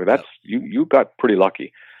 You got pretty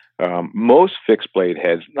lucky. Most fixed blade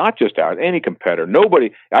heads, not just ours, any competitor,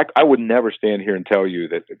 nobody, I would never stand here and tell you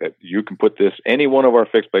that you can put any one of our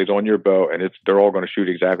fixed blades on your bow and they're all going to shoot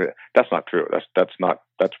exactly. That's not true.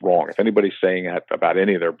 That's wrong. If anybody's saying that about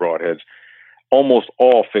any of their broadheads, almost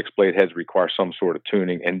all fixed blade heads require some sort of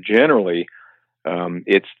tuning, and generally,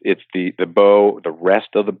 it's the bow, the rest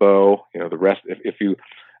of the bow. The rest.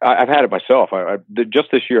 I've had it myself.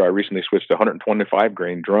 Just this year, I recently switched to 125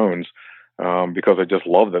 grain drones because I just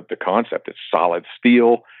love the concept. It's solid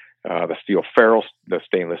steel, the steel ferrule, the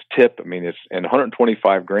stainless tip. I mean, and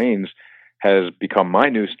 125 grains has become my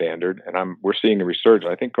new standard, and we're seeing a resurgence.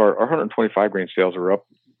 I think our 125 grain sales are up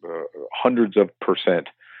hundreds of %,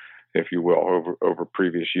 if you will, over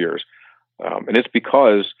previous years. And it's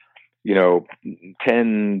because,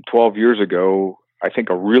 10, 12 years ago, I think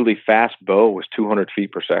a really fast bow was 200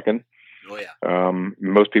 feet per second. Oh yeah.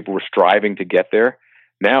 Most people were striving to get there.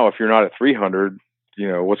 Now, if you're not at 300,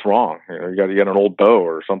 what's wrong? You got to get an old bow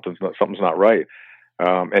or something's not right.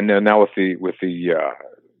 And then now with the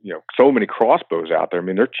so many crossbows out there, I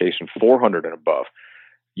mean, they're chasing 400 and above,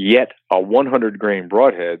 yet a 100 grain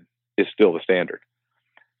broadhead is still the standard.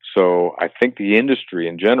 So I think the industry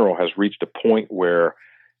in general has reached a point where,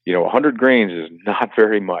 100 grains is not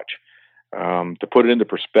very much. To put it into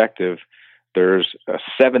perspective, there's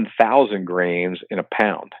 7,000 grains in a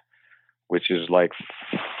pound, which is like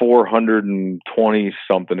 420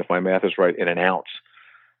 something, if my math is right, in an ounce.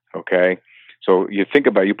 Okay. So you think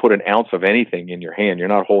about, you put an ounce of anything in your hand, you're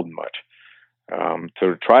not holding much.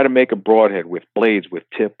 To try to make a broadhead with blades, with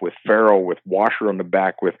tip, with ferrule, with washer on the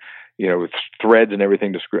back, with threads and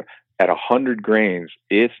everything to screw at 100 grains,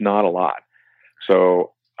 it's not a lot.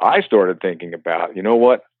 So I started thinking about,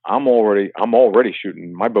 what? I'm already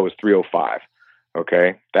shooting. My bow is 305.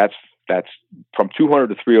 Okay. That's from 200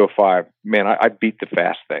 to 305. Man, I beat the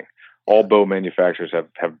fast thing. All bow manufacturers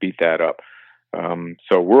have beat that up.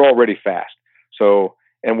 So we're already fast. So,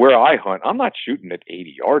 and where I hunt, I'm not shooting at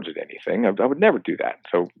 80 yards at anything. I would never do that.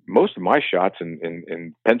 So most of my shots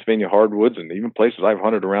in Pennsylvania hardwoods and even places I've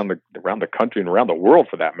hunted around the country and around the world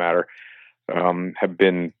for that matter, have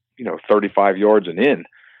been, 35 yards and in.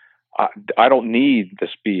 I don't need the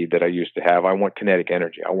speed that I used to have. I want kinetic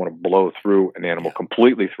energy. I want to blow through an animal,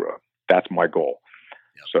 completely through it. That's my goal.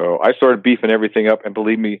 Yep. So I started beefing everything up, and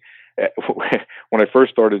believe me, when I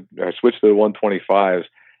first started, I switched to the 125s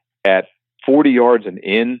at 40 yards and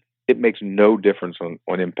in. It makes no difference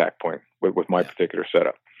on impact point with my particular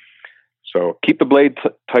setup. So keep the blade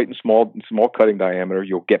tight and small cutting diameter.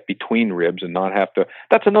 You'll get between ribs and not have to.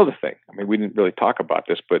 That's another thing. I mean, we didn't really talk about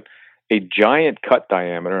this, but a giant cut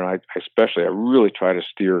diameter, and I really try to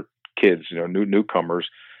steer kids, newcomers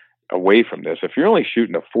away from this. If you're only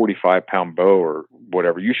shooting a 45-pound bow or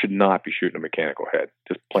whatever, you should not be shooting a mechanical head,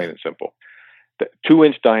 just plain and simple. The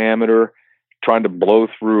 2-inch diameter, trying to blow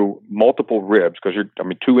through multiple ribs, because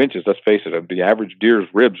 2 inches, let's face it, the average deer's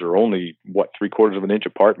ribs are only, 3/4 of an inch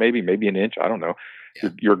apart, maybe an inch, I don't know. Yeah.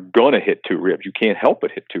 You're going to hit 2 ribs. You can't help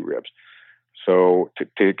but hit 2 ribs. So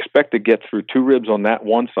to expect to get through 2 ribs on that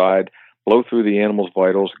one side, blow through the animal's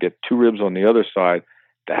vitals, get 2 ribs on the other side,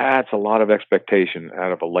 that's a lot of expectation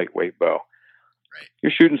out of a lightweight bow. Right.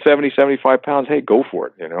 You're shooting 70, 75 pounds, hey, go for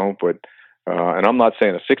it, but, and I'm not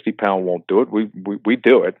saying a 60-pound won't do it. We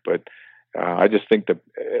do it, but I just think that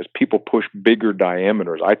as people push bigger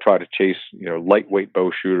diameters, I try to chase, lightweight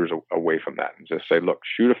bow shooters away from that and just say, look,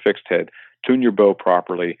 shoot a fixed head, tune your bow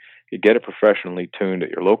properly, you get it professionally tuned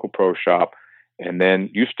at your local pro shop, and then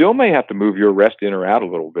you still may have to move your rest in or out a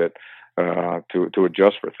little bit to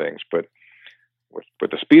adjust for things. But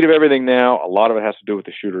with the speed of everything now, a lot of it has to do with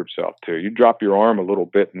the shooter himself too. You drop your arm a little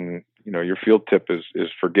bit, and your field tip is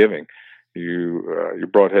forgiving. Your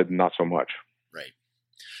broadhead, not so much. Right.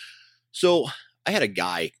 So I had a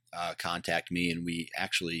guy contact me, and we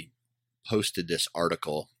actually posted this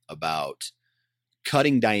article about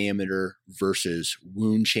cutting diameter versus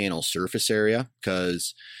wound channel surface area,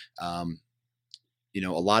 because a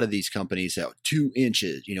lot of these companies have 2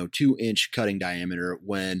 inches, 2-inch cutting diameter,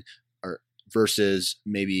 when versus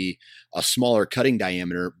maybe a smaller cutting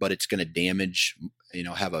diameter, but it's going to damage,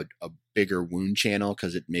 have a bigger wound channel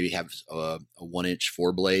because it maybe has a 1-inch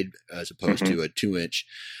 4-blade as opposed to a 2-inch.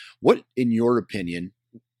 What, in your opinion,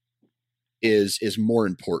 is more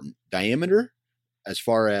important, diameter as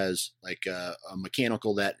far as like a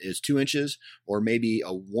mechanical that is 2 inches, or maybe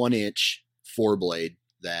a 1-inch 4-blade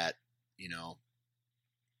that,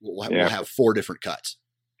 will have 4 different cuts?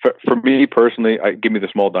 For me personally, give me the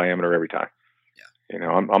small diameter every time. Yeah.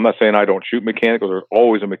 I'm not saying I don't shoot mechanical. There's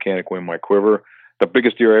always a mechanical in my quiver. The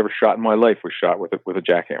biggest deer I ever shot in my life was shot with a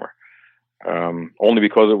jackhammer. Only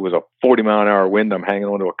because it was a 40-mile-an-hour wind. I'm hanging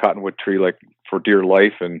onto a cottonwood tree like for dear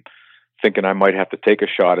life and thinking I might have to take a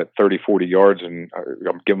shot at 30, 40 yards, and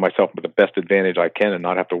I'm giving myself the best advantage I can and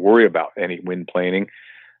not have to worry about any wind planing.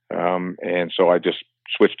 And so I just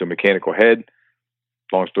switched to mechanical head.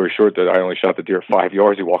 Long story short, that I only shot the deer 5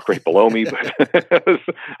 yards. He walked right below me, but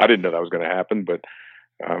I didn't know that was going to happen. But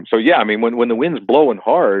so yeah, I mean, when the wind's blowing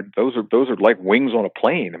hard, those are like wings on a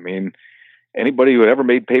plane. I mean, anybody who had ever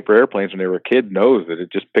made paper airplanes when they were a kid knows that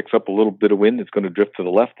it just picks up a little bit of wind. It's going to drift to the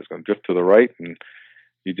left. It's going to drift to the right, and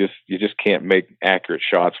you just can't make accurate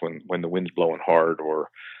shots when the wind's blowing hard, or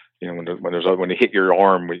when you hit your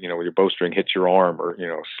arm, when your bowstring hits your arm, or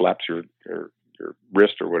slaps your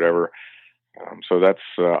wrist or whatever. So that's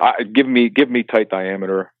give me tight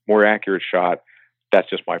diameter, more accurate shot. That's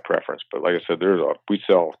just my preference. But like I said, we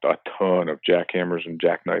sell a ton of jackhammers and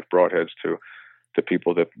jackknife broadheads to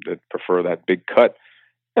people that prefer that big cut,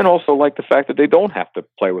 and also like the fact that they don't have to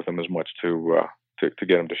play with them as much to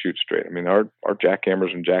get them to shoot straight. I mean, our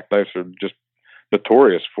jackhammers and jackknives are just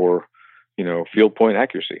notorious for field point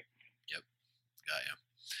accuracy. Yep. Yeah.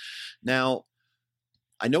 Now,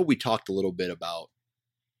 I know we talked a little bit about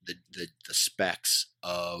the specs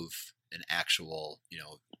of an actual,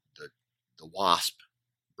 the Wasp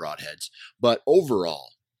broadheads, but overall,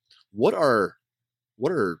 what are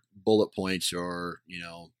bullet points or,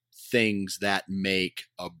 things that make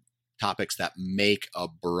topics that make a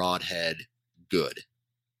broadhead good?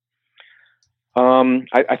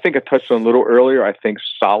 I think I touched on a little earlier. I think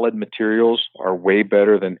solid materials are way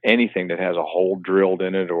better than anything that has a hole drilled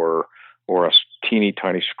in it or a teeny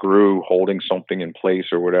tiny screw holding something in place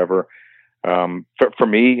or whatever. For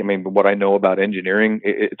me, I mean, what I know about engineering,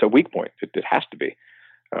 it's a weak point. It has to be.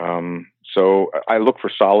 So I look for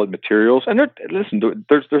solid materials. And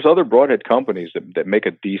there's other broadhead companies that make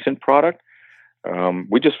a decent product.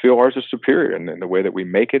 We just feel ours is superior in the way that we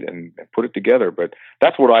make it and put it together. But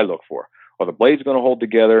that's what I look for. Are the blades going to hold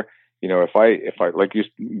together? If I like we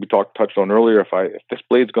touched on earlier, if this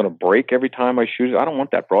blade's going to break every time I shoot it, I don't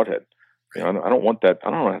want that broadhead. I don't want that. I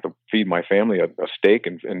don't have to feed my family a steak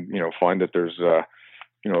and find that there's a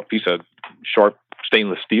piece of sharp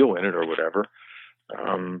stainless steel in it or whatever.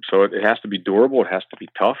 So it has to be durable. It has to be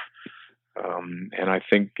tough. And I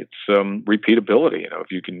think it's repeatability.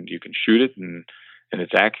 If you can shoot it and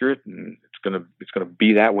it's accurate and it's gonna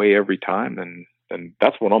be that way every time, then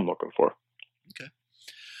that's what I'm looking for. Okay.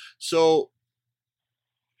 So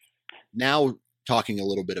now talking a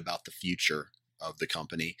little bit about the future of the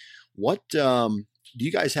company, what do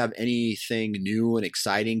you guys have anything new and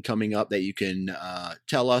exciting coming up that you can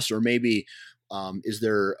tell us, or maybe is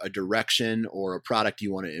there a direction or a product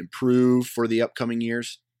you want to improve for the upcoming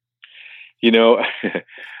years?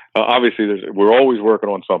 Obviously we're always working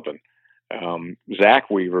on something. Zach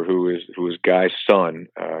Weaver, who is Guy's son,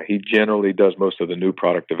 he generally does most of the new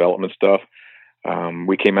product development stuff.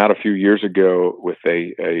 We came out a few years ago with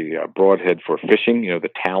a broadhead for fishing, the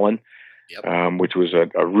Talon. Yep. Which was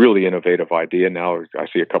a really innovative idea. Now I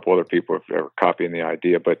see a couple other people are copying the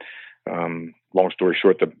idea, but long story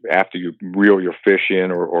short, after you reel your fish in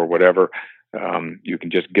or whatever, you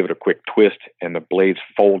can just give it a quick twist and the blades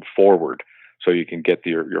fold forward so you can get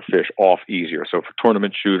your fish off easier. So for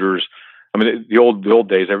tournament shooters, I mean, the old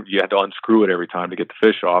days, you had to unscrew it every time to get the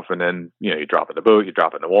fish off, and then you drop it in the boat, you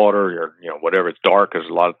drop it in the water, whatever. It's dark. There's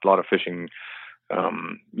a lot of fishing,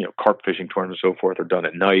 carp fishing tournaments and so forth are done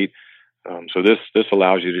at night. So this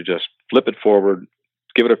allows you to just flip it forward,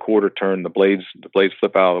 give it a quarter turn, the blades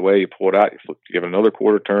flip out of the way, you pull it out, you give it another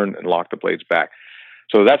quarter turn and lock the blades back.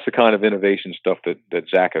 So that's the kind of innovation stuff that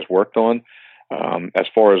Zach has worked on. As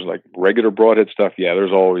far as like regular broadhead stuff, yeah,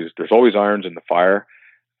 there's always irons in the fire.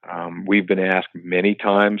 We've been asked many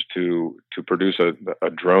times to produce a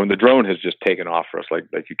drone. The drone has just taken off for us like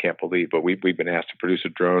you can't believe, but we've been asked to produce a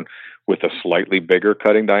drone with a slightly bigger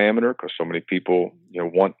cutting diameter because so many people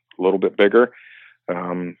want a little bit bigger.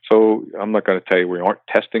 So I'm not going to tell you we aren't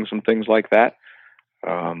testing some things like that.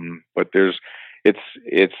 But it's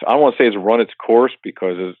I don't want to say it's run its course,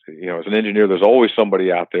 because as an engineer, there's always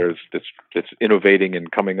somebody out there that's innovating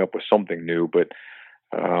and coming up with something new. But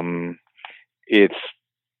it's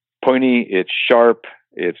pointy, it's sharp,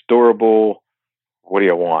 it's durable. What do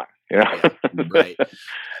you want? Right.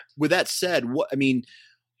 With that said,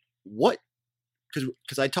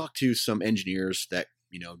 because I talked to some engineers that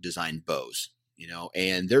design bows,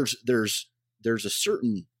 and there's a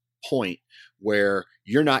certain point where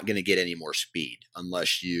you're not going to get any more speed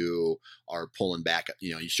unless you are pulling back,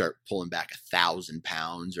 you start pulling back 1,000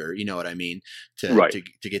 pounds, or what I mean, to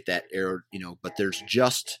get that air, but there's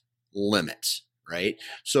just limits, right?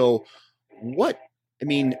 So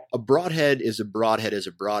a broadhead is a broadhead is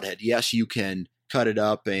a broadhead. Yes, you can cut it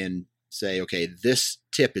up and say, okay, this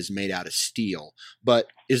tip is made out of steel, but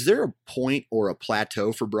is there a point or a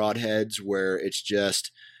plateau for broadheads where it's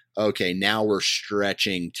just, okay, now we're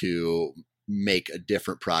stretching to make a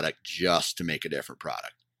different product just to make a different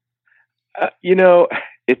product?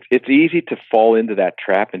 It's easy to fall into that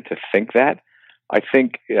trap and to think that. I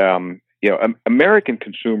think, American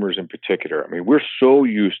consumers in particular, we're so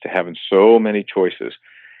used to having so many choices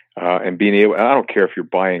and being able, I don't care if you're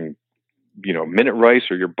buying, minute rice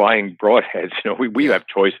or you're buying broadheads, we have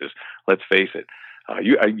choices. Let's face it.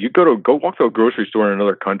 You go walk to a grocery store in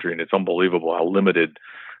another country, and it's unbelievable how limited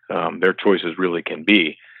their choices really can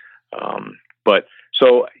be. But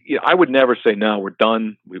so I would never say, no, we're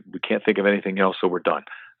done. We can't think of anything else, so we're done.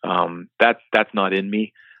 That's not in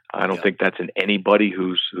me. I don't think that's in anybody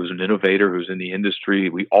who's an innovator, who's in the industry.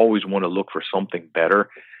 We always want to look for something better.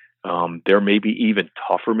 There may be even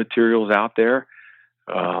tougher materials out there.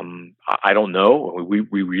 I don't know.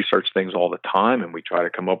 We research things all the time, and we try to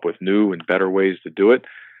come up with new and better ways to do it.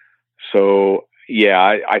 So yeah,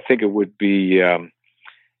 I think it would be,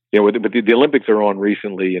 but the Olympics are on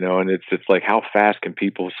recently, and it's like, how fast can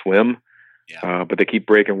people swim? Yeah. But they keep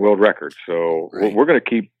breaking world records. So we're going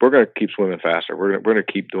to keep swimming faster. We're going to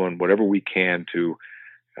keep doing whatever we can to,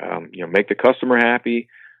 make the customer happy,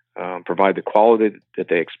 provide the quality that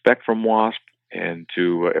they expect from Wasp, and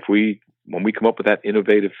to, when we come up with that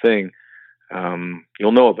innovative thing,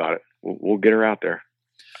 you'll know about it. We'll get her out there.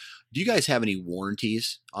 Do you guys have any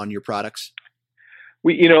warranties on your products?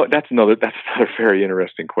 That's another very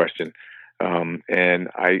interesting question. And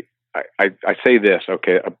I say this,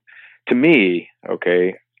 okay, to me,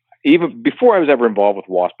 okay, even before I was ever involved with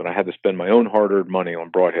Wasp and I had to spend my own hard-earned money on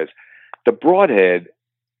broadheads, the broadhead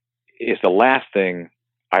is the last thing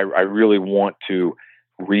I really want to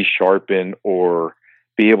resharpen or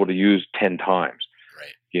be able to use 10 times.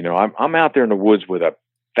 Right. I'm out there in the woods with a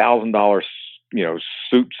 $1,000,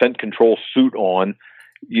 suit, scent control suit on,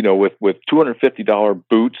 with $250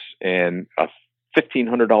 boots and a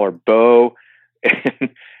 $1,500 bow,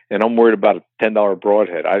 and I'm worried about a $10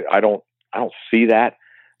 broadhead. I don't see that,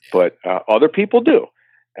 but other people do.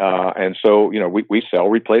 And so, we sell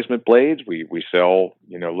replacement blades. We sell,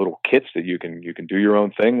 little kits that you can do your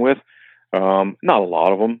own thing with. Not a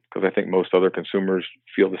lot of them, because I think most other consumers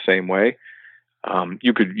feel the same way.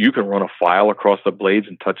 You can run a file across the blades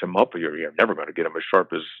and touch them up, but you're never going to get them as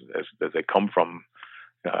sharp as they come from,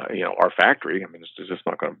 our factory. It's just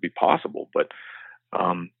not going to be possible, but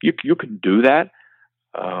you can do that.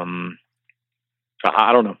 I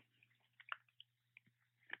don't know.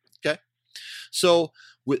 Okay. So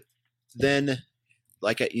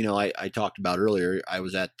I talked about earlier, I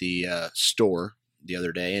was at the store the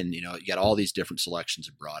other day, and you got all these different selections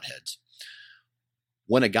of broadheads.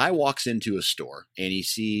 When a guy walks into a store and he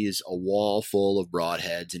sees a wall full of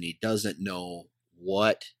broadheads and he doesn't know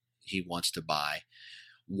what he wants to buy,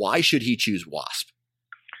 why should he choose Wasp?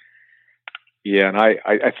 Yeah, and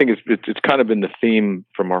I think it's kind of been the theme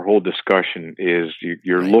from our whole discussion is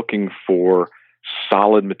you're looking for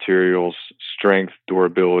solid materials, strength,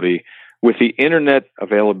 durability. With the internet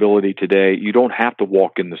availability today, you don't have to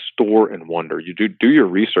walk in the store and wonder. You do your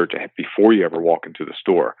research before you ever walk into the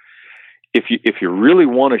store. If you really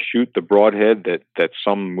want to shoot the broadhead that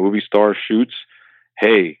some movie star shoots,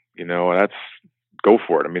 hey, that's go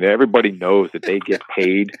for it. Everybody knows that they get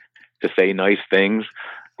paid to say nice things.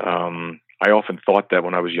 I often thought that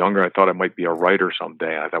when I was younger, I thought I might be a writer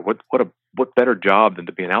someday. I thought, what better job than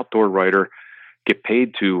to be an outdoor writer, get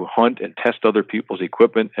paid to hunt and test other people's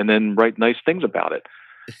equipment, and then write nice things about it.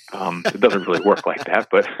 It doesn't really work like that,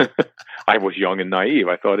 but I was young and naive.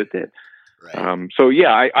 I thought it did. Right. So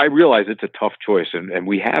yeah, I realize it's a tough choice, and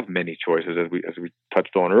we have many choices as we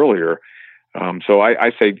touched on earlier. So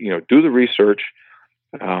I say, do the research.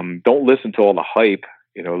 Don't listen to all the hype.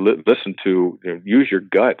 Listen to, use your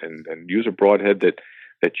gut and use a broadhead that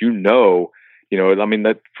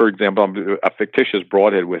that, for example, a fictitious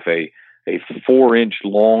broadhead with a a 4-inch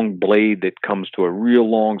long blade that comes to a real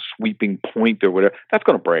long sweeping point or whatever, that's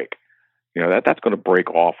going to break. That's going to break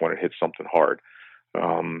off when it hits something hard.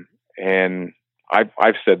 And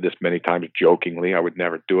I've said this many times jokingly, I would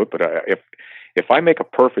never do it, but if I make a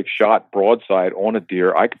perfect shot broadside on a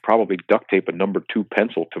deer, I could probably duct tape a number 2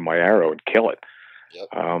 pencil to my arrow and kill it. Yep.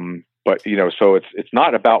 But so it's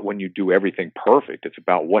not about when you do everything perfect. It's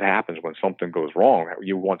about what happens when something goes wrong.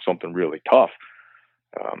 You want something really tough.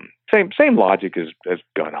 Same logic as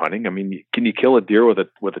gun hunting. I mean, can you kill a deer with a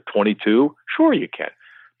 22? Sure, you can,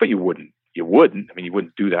 but you wouldn't. I mean, you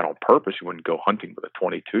wouldn't do that on purpose. You wouldn't go hunting with a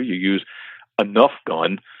 22. You use enough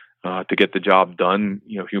gun to get the job done,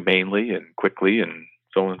 humanely and quickly, and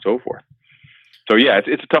so on and so forth. So yeah,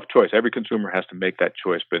 it's a tough choice. Every consumer has to make that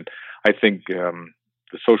choice. But I think the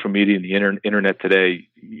social media and the internet today,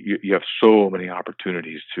 you have so many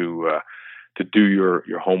opportunities to do your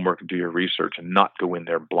homework and do your research, and not go in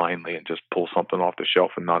there blindly and just pull something off the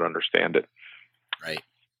shelf and not understand it. Right.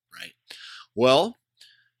 Well,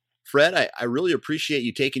 Fred, I really appreciate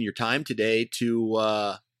you taking your time today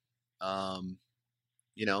to,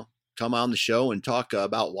 come on the show and talk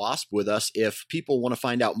about Wasp with us. If people want to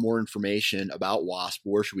find out more information about Wasp,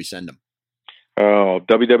 where should we send them?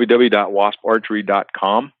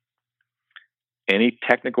 www.wasparchery.com. Any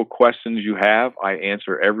technical questions you have, I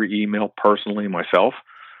answer every email personally myself.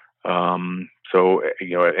 So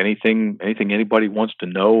anything anybody wants to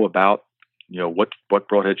know about, what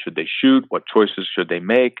broadhead should they shoot? What choices should they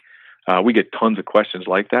make? We get tons of questions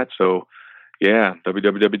like that. So yeah,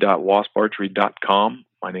 www.wasparchery.com.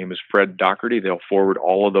 My name is Fred Doherty. They'll forward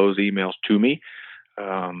all of those emails to me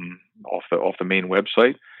off the main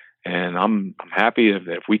website, and I'm happy if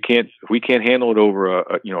we can't handle it over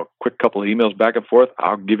a quick couple of emails back and forth.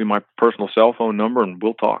 I'll give you my personal cell phone number and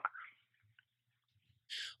we'll talk.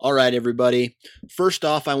 All right, everybody. First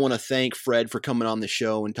off, I want to thank Fred for coming on the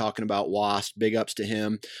show and talking about Wasp. Big ups to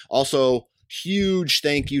him. Also, huge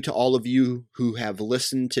thank you to all of you who have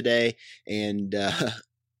listened today, and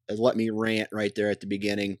let me rant right there at the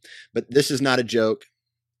beginning. But this is not a joke.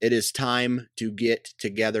 It is time to get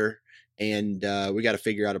together, and we got to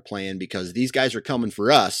figure out a plan, because these guys are coming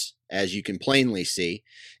for us, as you can plainly see.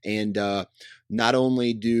 And not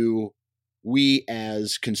only do we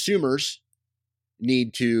as consumers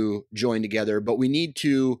need to join together, but we need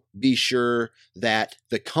to be sure that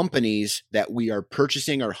the companies that we are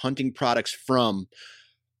purchasing our hunting products from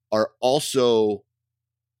are also,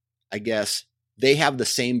 I guess, they have the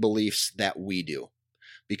same beliefs that we do,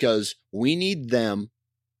 because we need them.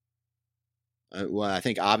 Well, I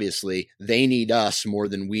think obviously they need us more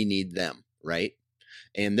than we need them, right?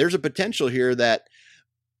 And there's a potential here that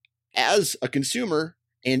as a consumer,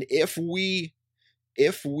 and if we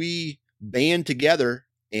band together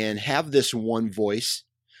and have this one voice,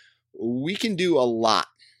 we can do a lot.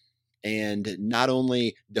 And not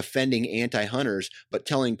only defending anti-hunters, but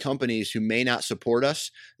telling companies who may not support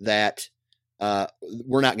us that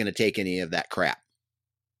we're not going to take any of that crap.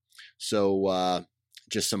 So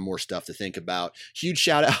just some more stuff to think about. Huge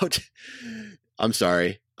shout out. I'm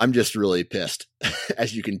sorry. I'm just really pissed,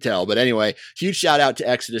 as you can tell. But anyway, huge shout out to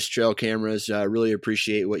Exodus Trail Cameras. Really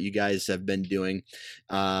appreciate what you guys have been doing.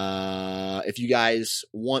 If you guys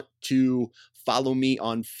want to follow me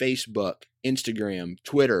on Facebook, Instagram,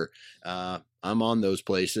 Twitter, I'm on those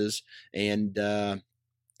places. And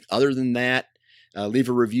other than that, leave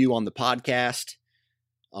a review on the podcast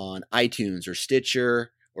on iTunes or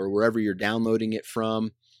Stitcher or wherever you're downloading it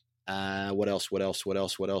from. What else?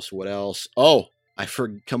 Oh, I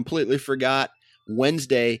completely forgot.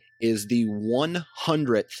 Wednesday is the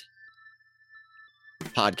 100th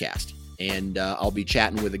podcast, and I'll be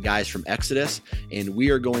chatting with the guys from Exodus, and we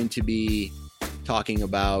are going to be talking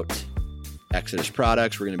about Exodus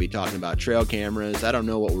products. We're going to be talking about trail cameras. I don't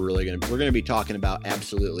know what we're going to be talking about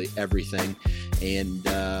absolutely everything, and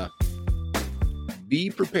be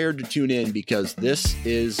prepared to tune in, because this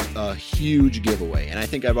is a huge giveaway. And I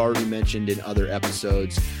think I've already mentioned in other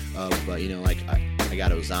episodes of, like I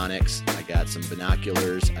got Ozonics, I got some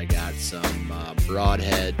binoculars, I got some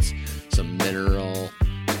broadheads, some mineral,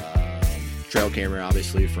 trail camera,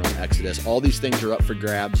 obviously from Exodus. All these things are up for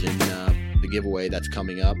grabs in the giveaway that's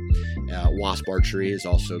coming up. Wasp Archery is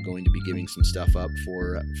also going to be giving some stuff up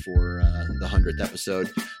for the 100th episode.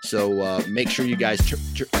 So make sure you guys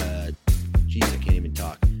I can't even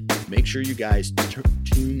talk. Make sure you guys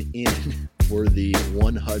tune in for the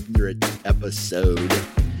 100th episode.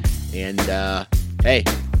 And hey,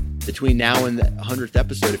 between now and the 100th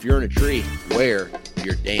episode, if you're in a tree, wear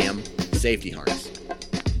your damn safety harness.